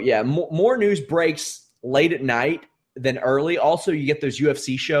 So, yeah, more news breaks late at night than early. Also, you get those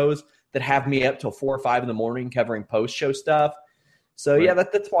UFC shows that have me up till 4 or 5 in the morning covering post-show stuff. So, right. Yeah,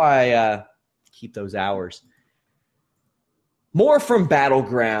 that's why I keep those hours. More from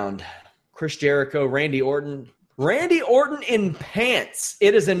Battleground. Chris Jericho, Randy Orton. Randy Orton in pants.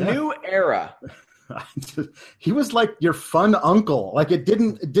 It is a new era. He was like your fun uncle. Like it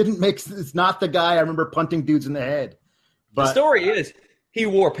didn't make sense. It's not the guy I remember punting dudes in the head. But the story is he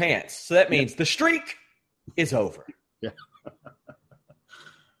wore pants. So that means the streak is over. Yeah.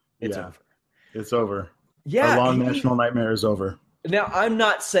 It's over. It's over. Yeah. Our long national nightmare is over. Now, I'm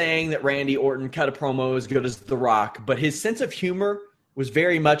not saying that Randy Orton cut a promo as good as The Rock, but his sense of humor was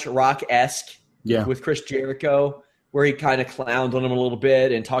very much Rock-esque with Chris Jericho, where he kind of clowned on him a little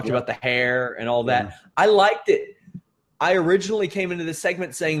bit and talked about the hair and all that. Yeah. I liked it. I originally came into this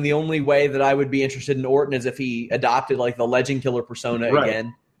segment saying the only way that I would be interested in Orton is if he adopted like the Legend Killer persona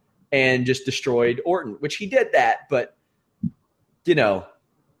again and just destroyed Orton, which he did that, but, you know.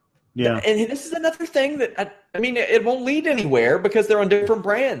 Yeah. And this is another thing that, I mean, it won't lead anywhere because they're on different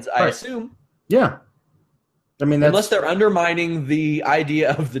brands, I assume. Yeah. I mean, unless they're undermining the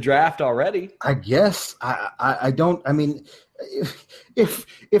idea of the draft already. I guess. I don't – I mean,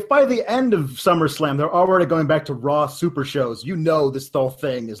 if by the end of SummerSlam they're already going back to Raw Super shows, you know this whole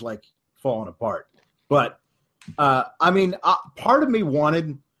thing is like falling apart. But, I mean, part of me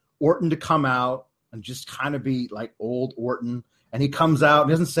wanted Orton to come out and just kind of be like old Orton. And he comes out and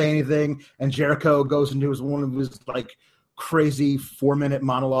doesn't say anything, and Jericho goes into one of his like crazy 4-minute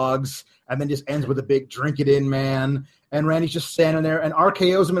monologues, and then just ends with a big drink it in, man. And Randy's just standing there and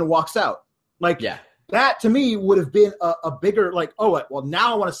RKO's him and walks out. Like that to me would have been a bigger like, oh well,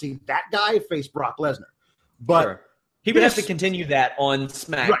 now I want to see that guy face Brock Lesnar. But he would have to continue that on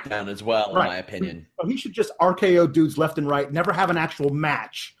SmackDown as well, in my opinion. He should just RKO dudes left and right, never have an actual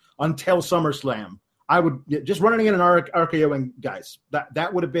match until SummerSlam. I would just running in an RKOing guys.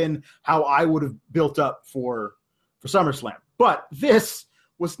 That would have been how I would have built up for SummerSlam. But this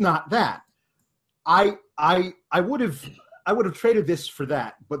was not that. I would have traded this for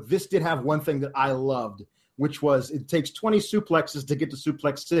that. But this did have one thing that I loved, which was it takes 20 suplexes to get to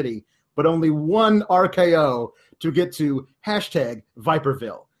Suplex City, but only one RKO to get to hashtag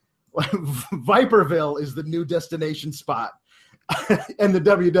Viperville. Viperville is the new destination spot in the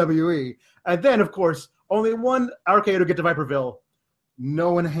WWE. And then, of course, only one RKO to get to Viperville.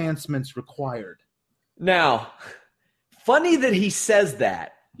 No enhancements required. Now, funny that he says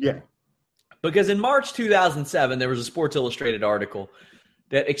that. Yeah. Because in March 2007, there was a Sports Illustrated article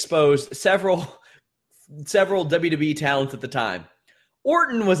that exposed several WWE talents at the time.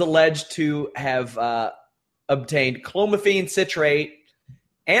 Orton was alleged to have obtained clomiphene citrate,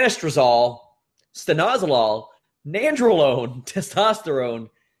 anastrozole, stanozolol, nandrolone, testosterone,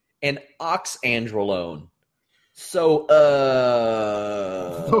 and oxandrolone. So,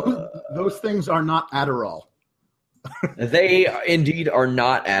 those things are not Adderall. They indeed are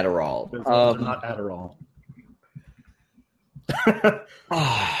not Adderall. They're not Adderall.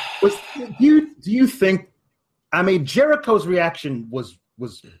 Do you think? I mean, Jericho's reaction was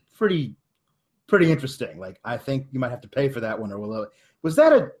pretty interesting. Like, I think you might have to pay for that one, or was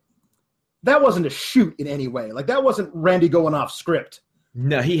that that wasn't a shoot in any way? Like, that wasn't Randy going off script.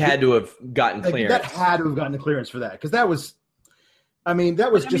 No, he had to have gotten clearance. That had to have gotten a clearance for that, because that was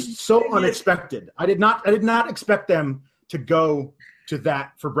just so unexpected. I did not expect them to go to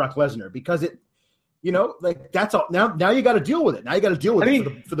that for Brock Lesnar, because it, like that's all. Now you got to deal with it. Now you got to deal with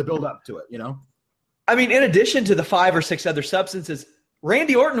it for the build up to it. I mean, in addition to the 5 or 6 other substances,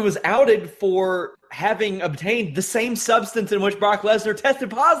 Randy Orton was outed for having obtained the same substance in which Brock Lesnar tested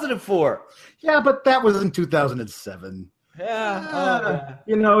positive for. Yeah, but that was in 2007. Yeah.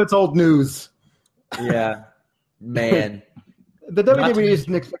 It's old news. Yeah. Man. The WWE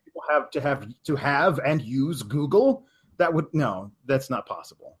didn't expect people to have and use Google. That's not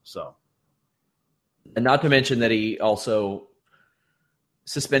possible. So, and not to mention that he also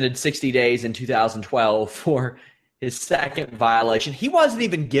suspended 60 days in 2012 for his second violation. He wasn't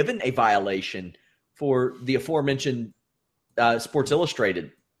even given a violation for the aforementioned Sports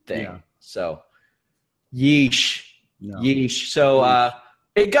Illustrated thing. Yeah. So, yeesh. No. Yeesh. So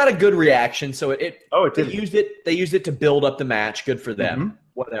it got a good reaction. So they used it to build up the match. Good for them. Mm-hmm.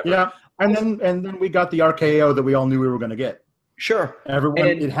 Whatever. Yeah. And then we got the RKO that we all knew we were going to get. Sure.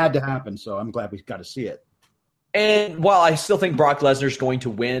 It had to happen. So I'm glad we got to see it. And while I still think Brock Lesnar is going to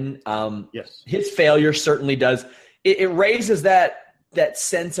win, Yes. his failure certainly does. It raises that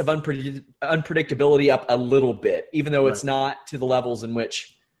sense of unpredictability up a little bit, even though it's not to the levels in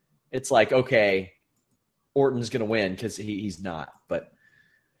which it's like, okay, Orton's going to win, because he's not. But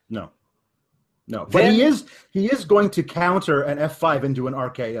no. But Then- he is going to counter an F5 into an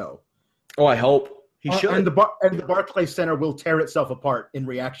RKO. oh, I hope he should. And the Barclays Center will tear itself apart in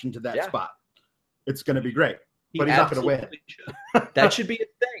reaction to that spot. It's going to be great. But he's not going to win. Should. That should be a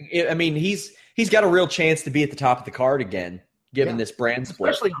thing. I mean, he's got a real chance to be at the top of the card again, given this brand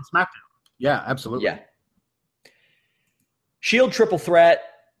split. Especially on SmackDown. Yeah, absolutely. Yeah. Shield triple threat.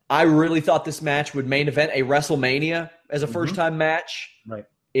 I really thought this match would main event a WrestleMania as a first-time match. Right.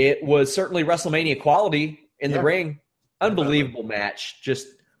 It was certainly WrestleMania quality in the ring. Unbelievable match. Just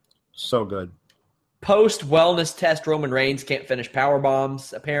so good. Post-wellness test, Roman Reigns can't finish power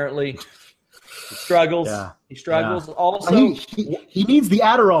bombs, apparently. He struggles. Yeah. He struggles. Also, he needs the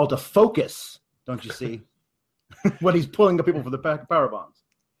Adderall to focus, don't you see? When he's pulling the people for the power bombs.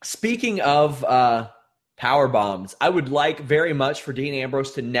 speaking of power bombs, I would like very much for Dean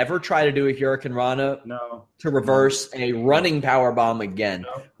Ambrose to never try to do a Hurricane Rana to reverse a running power bomb again.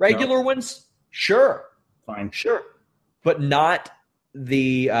 Regular ones, sure. Fine. Sure. But not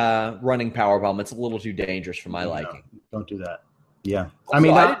the running power bomb. It's a little too dangerous for my liking. Don't do that. Yeah.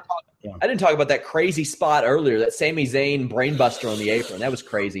 Also, I didn't talk about that crazy spot earlier, that Sami Zayn brainbuster on the apron. That was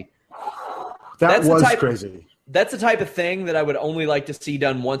crazy. That was crazy. That's the type of thing that I would only like to see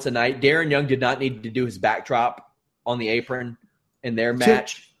done once a night. Darren Young did not need to do his backdrop on the apron in their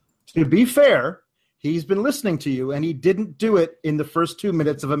match. To be fair, he's been listening to you, and he didn't do it in the first 2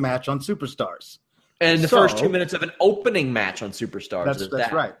 minutes of a match on Superstars. And the first 2 minutes of an opening match on Superstars.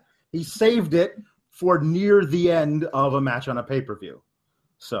 That's right. He saved it for near the end of a match on a pay-per-view.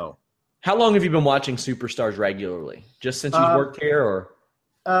 So, how long have you been watching Superstars regularly? Just since you've worked here, or?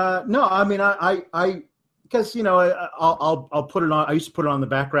 No, I mean, I because I'll put it on. I used to put it on the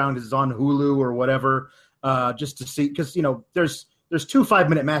background. It's on Hulu or whatever, just to see, because there's 2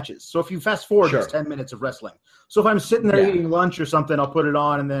 5-minute matches. So if you fast forward, it's 10 minutes of wrestling. So if I'm sitting there eating lunch or something, I'll put it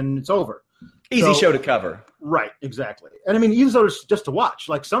on and then it's over. Easy show to cover. Right, exactly. And I mean, even though it's just to watch,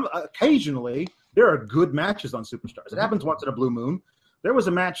 like occasionally there are good matches on Superstars. It happens once in a blue moon. There was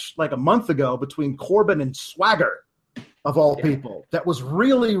a match like a month ago between Corbin and Swagger, of all people, that was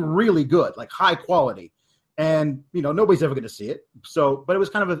really, really good, like high quality. And, nobody's ever going to see it. So, but it was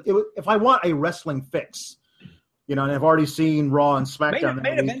kind of if I want a wrestling fix, and I've already seen Raw and SmackDown.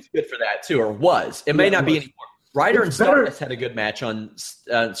 Main event's good for that too, or was. It may not be anymore. Ryder and Stardust had a good match on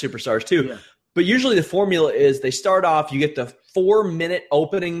Superstars too. Yeah. But usually the formula is they start off, you get the 4-minute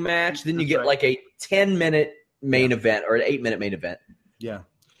opening match, then you get like a 10-minute main event or an 8-minute main event. Yeah.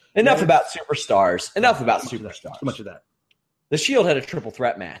 Enough about Superstars. Too much of that. The Shield had a triple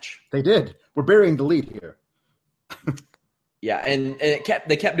threat match. They did. We're burying the lead here. Yeah, and they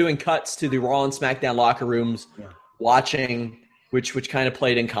kept doing cuts to the Raw and SmackDown locker rooms, watching, which kind of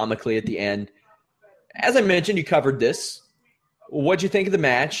played in comically at the end. As I mentioned, you covered this. What'd you think of the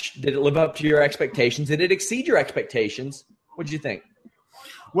match? Did it live up to your expectations? Did it exceed your expectations? What'd you think?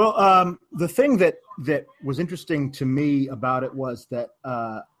 Well, the thing that was interesting to me about it was that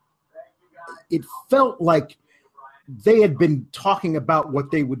it felt like they had been talking about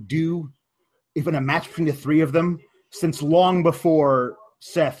what they would do if in a match between the three of them since long before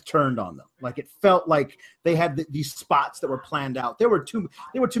Seth turned on them. Like, it felt like they had these spots that were planned out. There were too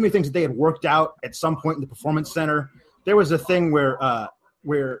many things that they had worked out at some point in the Performance Center. There was a thing where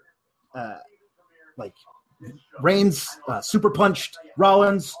Reigns super punched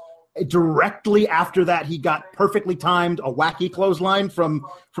Rollins. Directly after that, he got perfectly timed a wacky clothesline from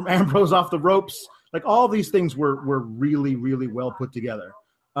Ambrose off the ropes. Like, all these things were really, really well put together.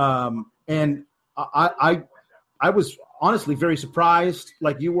 And I was honestly very surprised,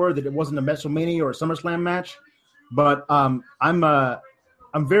 like you were, that it wasn't a WrestleMania or a SummerSlam match. But I'm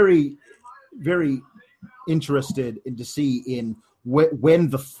very, very interested to see in when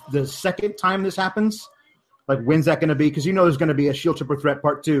the second time this happens. Like, when's that going to be? Because there's going to be a Shield Triple Threat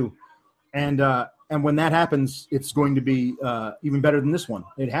Part 2. And when that happens, it's going to be even better than this one.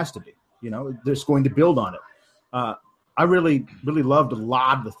 It has to be. There's going to build on it. I really, really loved a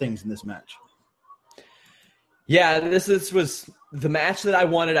lot of the things in this match. Yeah, this was the match that I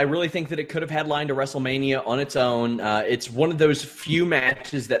wanted. I really think that it could have headlined a WrestleMania on its own. It's one of those few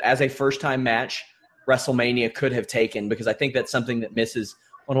matches that, as a first-time match, WrestleMania could have taken, because I think that's something that misses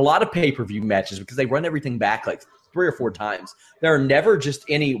on a lot of pay-per-view matches, because they run everything back like 3 or 4 times. There are never just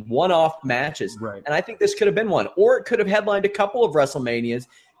any one-off matches. Right. And I think this could have been one. Or it could have headlined a couple of WrestleManias,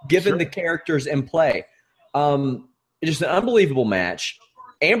 given the characters in play. Just an unbelievable match.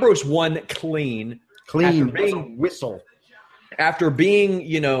 Ambrose won clean. Whistle. After being,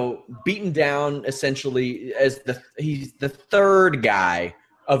 beaten down essentially as he's the third guy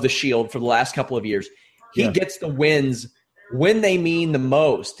of the Shield for the last couple of years. He gets the wins when they mean the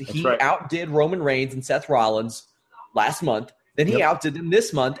most. He outdid Roman Reigns and Seth Rollins last month. Then he outdid them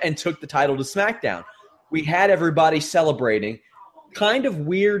this month and took the title to SmackDown. We had everybody celebrating. Kind of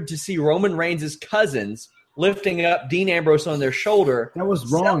weird to see Roman Reigns' cousins lifting up Dean Ambrose on their shoulder. That was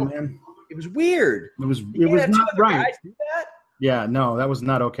wrong, man. It was weird. It was not right. Yeah, no, that was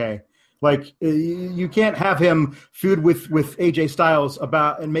not okay. Like, you can't have him feud with AJ Styles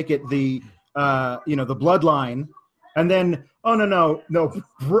and make it the the bloodline, and then no,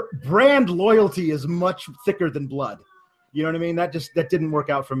 brand loyalty is much thicker than blood. You know what I mean? That didn't work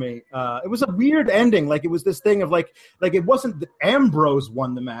out for me. It was a weird ending. Like, it was this thing of like it wasn't that Ambrose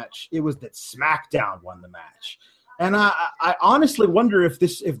won the match. It was that SmackDown won the match. And I honestly wonder if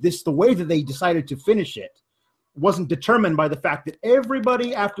this the way that they decided to finish it wasn't determined by the fact that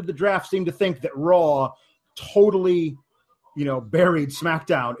everybody after the draft seemed to think that Raw totally, buried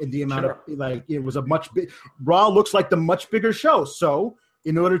SmackDown in the amount of it was a Raw looks like the much bigger show. So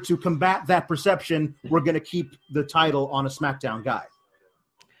in order to combat that perception, we're going to keep the title on a SmackDown guy.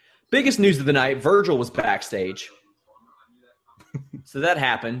 Biggest news of the night, Virgil was backstage. So that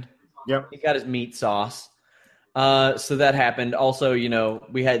happened. Yep. He got his meat sauce. So that happened. Also,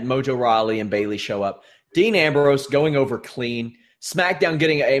 we had Mojo Rawley and Bayley show up. Dean Ambrose going over clean. SmackDown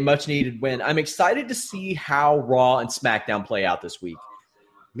getting a much-needed win. I'm excited to see how Raw and SmackDown play out this week.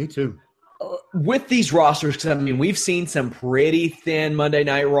 Me too. With these rosters, because, we've seen some pretty thin Monday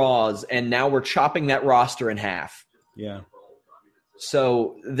Night Raws, and now we're chopping that roster in half. Yeah.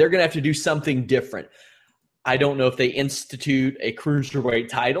 So they're going to have to do something different. I don't know if they institute a cruiserweight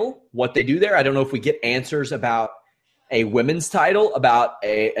title, what they do there. I don't know if we get answers about a women's title, about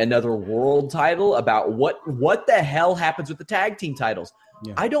another world title, about what the hell happens with the tag team titles.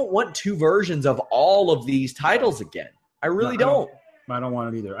 Yeah. I don't want two versions of all of these titles again. I really don't. I don't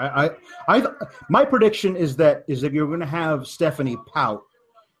want it either. I my prediction is that you're going to have Stephanie pout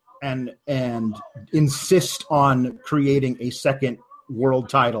and insist on creating a second world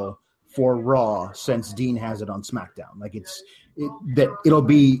title for Raw since Dean has it on SmackDown. Like it'll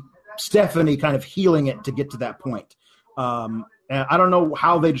be Stephanie kind of healing it to get to that point. And I don't know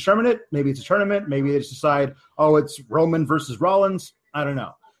how they determine it. Maybe it's a tournament. Maybe they just decide, it's Roman versus Rollins. I don't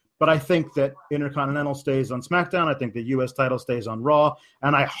know. But I think that Intercontinental stays on SmackDown. I think the U.S. title stays on Raw.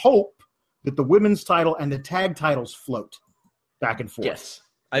 And I hope that the women's title and the tag titles float back and forth. Yes,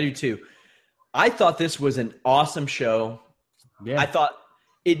 I do too. I thought this was an awesome show. Yeah. I thought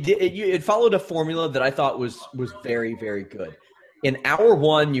it followed a formula that I thought was very, very good. In hour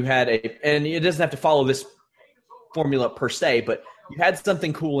one, you had and it doesn't have to follow this formula per se, but you had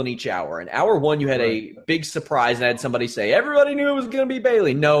something cool in each hour. In hour one, you had a big surprise and had somebody say, everybody knew it was going to be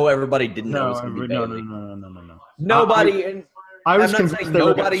Bayley. No, everybody didn't know it was going to be Bayley. No. Nobody. I was convinced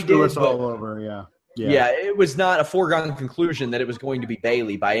nobody did us all over, Yeah, it was not a foregone conclusion that it was going to be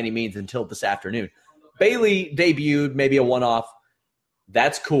Bayley by any means until this afternoon. Bayley debuted, maybe a one-off.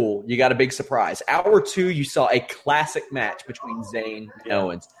 That's cool. You got a big surprise. Hour two, you saw a classic match between Zayn and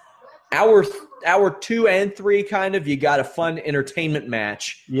Owens. Hour 2 and 3, kind of, you got a fun entertainment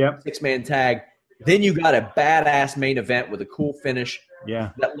match. Yep. 6-man tag. Then you got a badass main event with a cool finish. Yeah.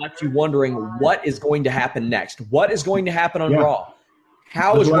 That left you wondering what is going to happen next. What is going to happen on Raw?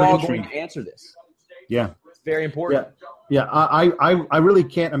 How is Raw going to answer this? Yeah. It's very important. Yeah. I really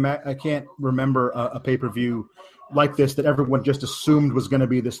can't I can't remember a pay-per-view like this that everyone just assumed was going to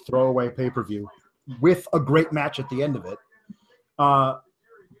be this throwaway pay-per-view with a great match at the end of it.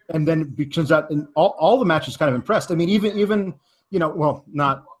 And then it turns out all the matches kind of impressed. I mean, even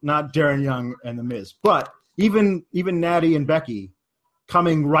not Darren Young and The Miz, but even Natty and Becky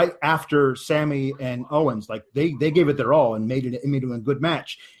coming right after Sammy and Owens, like they gave it their all and made it into a good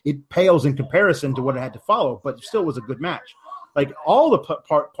match. It pales in comparison to what it had to follow, but it still was a good match. Like all the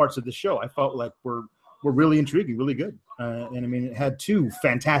parts of the show, I felt like were really intriguing, really good. And I mean, it had two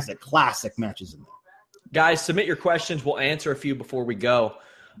fantastic classic matches in there. Guys, submit your questions. We'll answer a few before we go.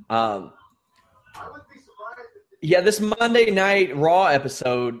 This Monday Night Raw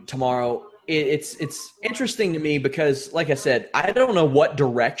episode tomorrow, it's interesting to me because, like I said, I don't know what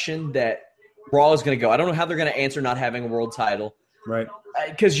direction that Raw is going to go. I don't know how they're going to answer not having a world title. Right.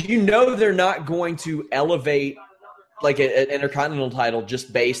 Because they're not going to elevate like an Intercontinental title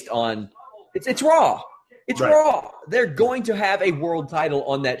just based on it's Raw. It's right. Raw. They're going to have a world title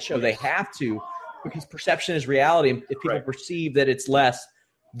on that show. They have to, because perception is reality. If people perceive that it's less,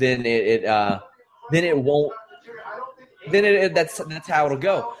 then then it won't. Then that's how it'll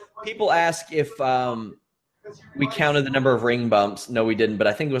go. People ask if we counted the number of ring bumps. No, we didn't, but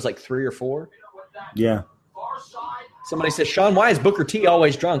I think it was like 3 or 4. Yeah. Somebody says, Sean, why is Booker T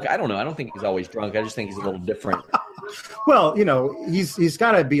always drunk? I don't know. I don't think he's always drunk. I just think he's a little different. Well, he's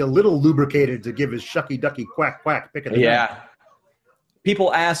got to be a little lubricated to give his shucky ducky quack quack pick of the night.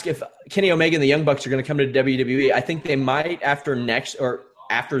 People ask if Kenny Omega and the Young Bucks are going to come to WWE. I think they might after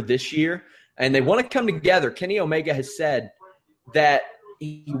this year, and they want to come together. Kenny Omega has said that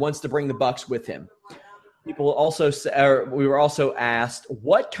he wants to bring the Bucks with him. We were also asked,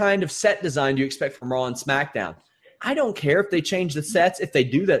 what kind of set design do you expect from Raw and SmackDown? I don't care if they change the sets. If they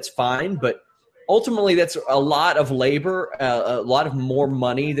do, that's fine. But ultimately, that's a lot of labor, a lot of more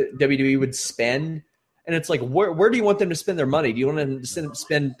money that WWE would spend. And it's like, where do you want them to spend their money? Do you want them to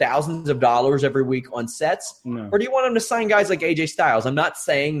spend thousands of dollars every week on sets? No. Or do you want them to sign guys like AJ Styles? I'm not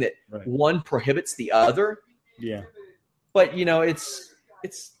saying that one prohibits the other. Yeah. But,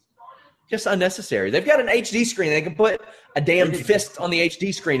 it's just unnecessary. They've got an HD screen. They can put a damn fist on the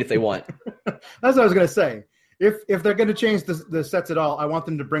HD screen if they want. That's what I was going to say. If they're going to change the sets at all, I want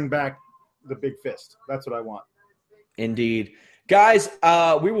them to bring back the big fist. That's what I want. Indeed. Guys,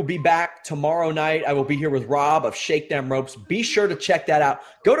 we will be back tomorrow night. I will be here with Rob of Shakedown Ropes. Be sure to check that out.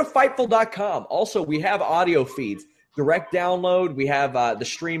 Go to Fightful.com. Also, we have audio feeds, direct download. We have the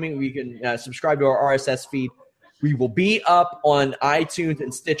streaming. We can subscribe to our RSS feed. We will be up on iTunes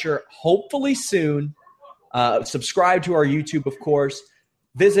and Stitcher hopefully soon. Subscribe to our YouTube, of course.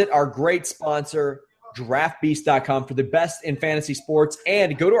 Visit our great sponsor, DraftBeast.com, for the best in fantasy sports.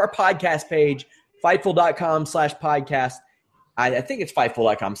 And go to our podcast page, Fightful.com/podcast. I think it's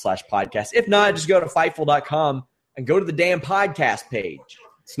Fightful.com/podcast. If not, just go to Fightful.com and go to the damn podcast page.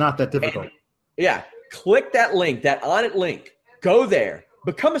 It's not that difficult. And, click that link, that On It link. Go there.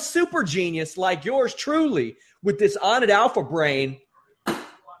 Become a super genius like yours truly with this On It Alpha brain.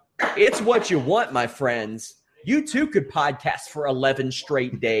 It's what you want, my friends. You too could podcast for 11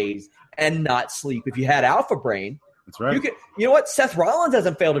 straight days and not sleep if you had Alpha Brain. That's right. You know what? Seth Rollins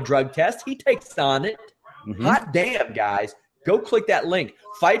hasn't failed a drug test. He takes On It. Mm-hmm. Hot damn, guys. Go click that link.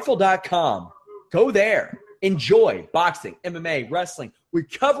 Fightful.com. Go there. Enjoy boxing, MMA, wrestling. We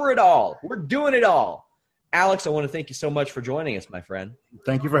cover it all. We're doing it all. Alex, I want to thank you so much for joining us, my friend.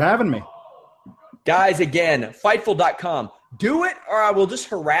 Thank you for having me. Guys, again, Fightful.com. Do it, or I will just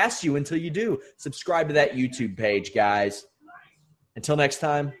harass you until you do. Subscribe to that YouTube page, guys. Until next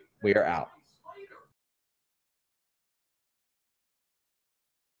time, we are out.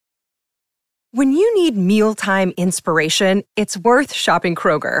 When you need mealtime inspiration, it's worth shopping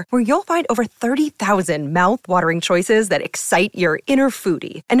Kroger, where you'll find over 30,000 mouth-watering choices that excite your inner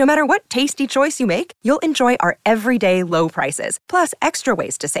foodie. And no matter what tasty choice you make, you'll enjoy our everyday low prices, plus extra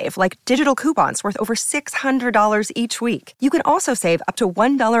ways to save, like digital coupons worth over $600 each week. You can also save up to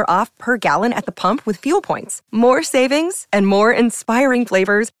 $1 off per gallon at the pump with fuel points. More savings and more inspiring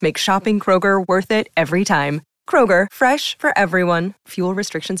flavors make shopping Kroger worth it every time. Kroger, fresh for everyone. Fuel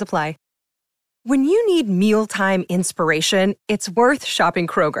restrictions apply. When you need mealtime inspiration, it's worth shopping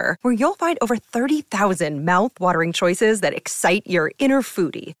Kroger, where you'll find over 30,000 mouth-watering choices that excite your inner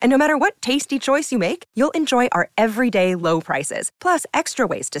foodie. And no matter what tasty choice you make, you'll enjoy our everyday low prices, plus extra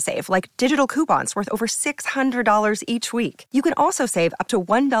ways to save, like digital coupons worth over $600 each week. You can also save up to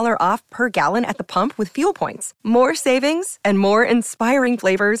 $1 off per gallon at the pump with fuel points. More savings and more inspiring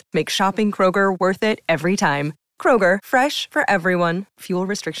flavors make shopping Kroger worth it every time. Kroger, fresh for everyone. Fuel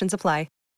restrictions apply.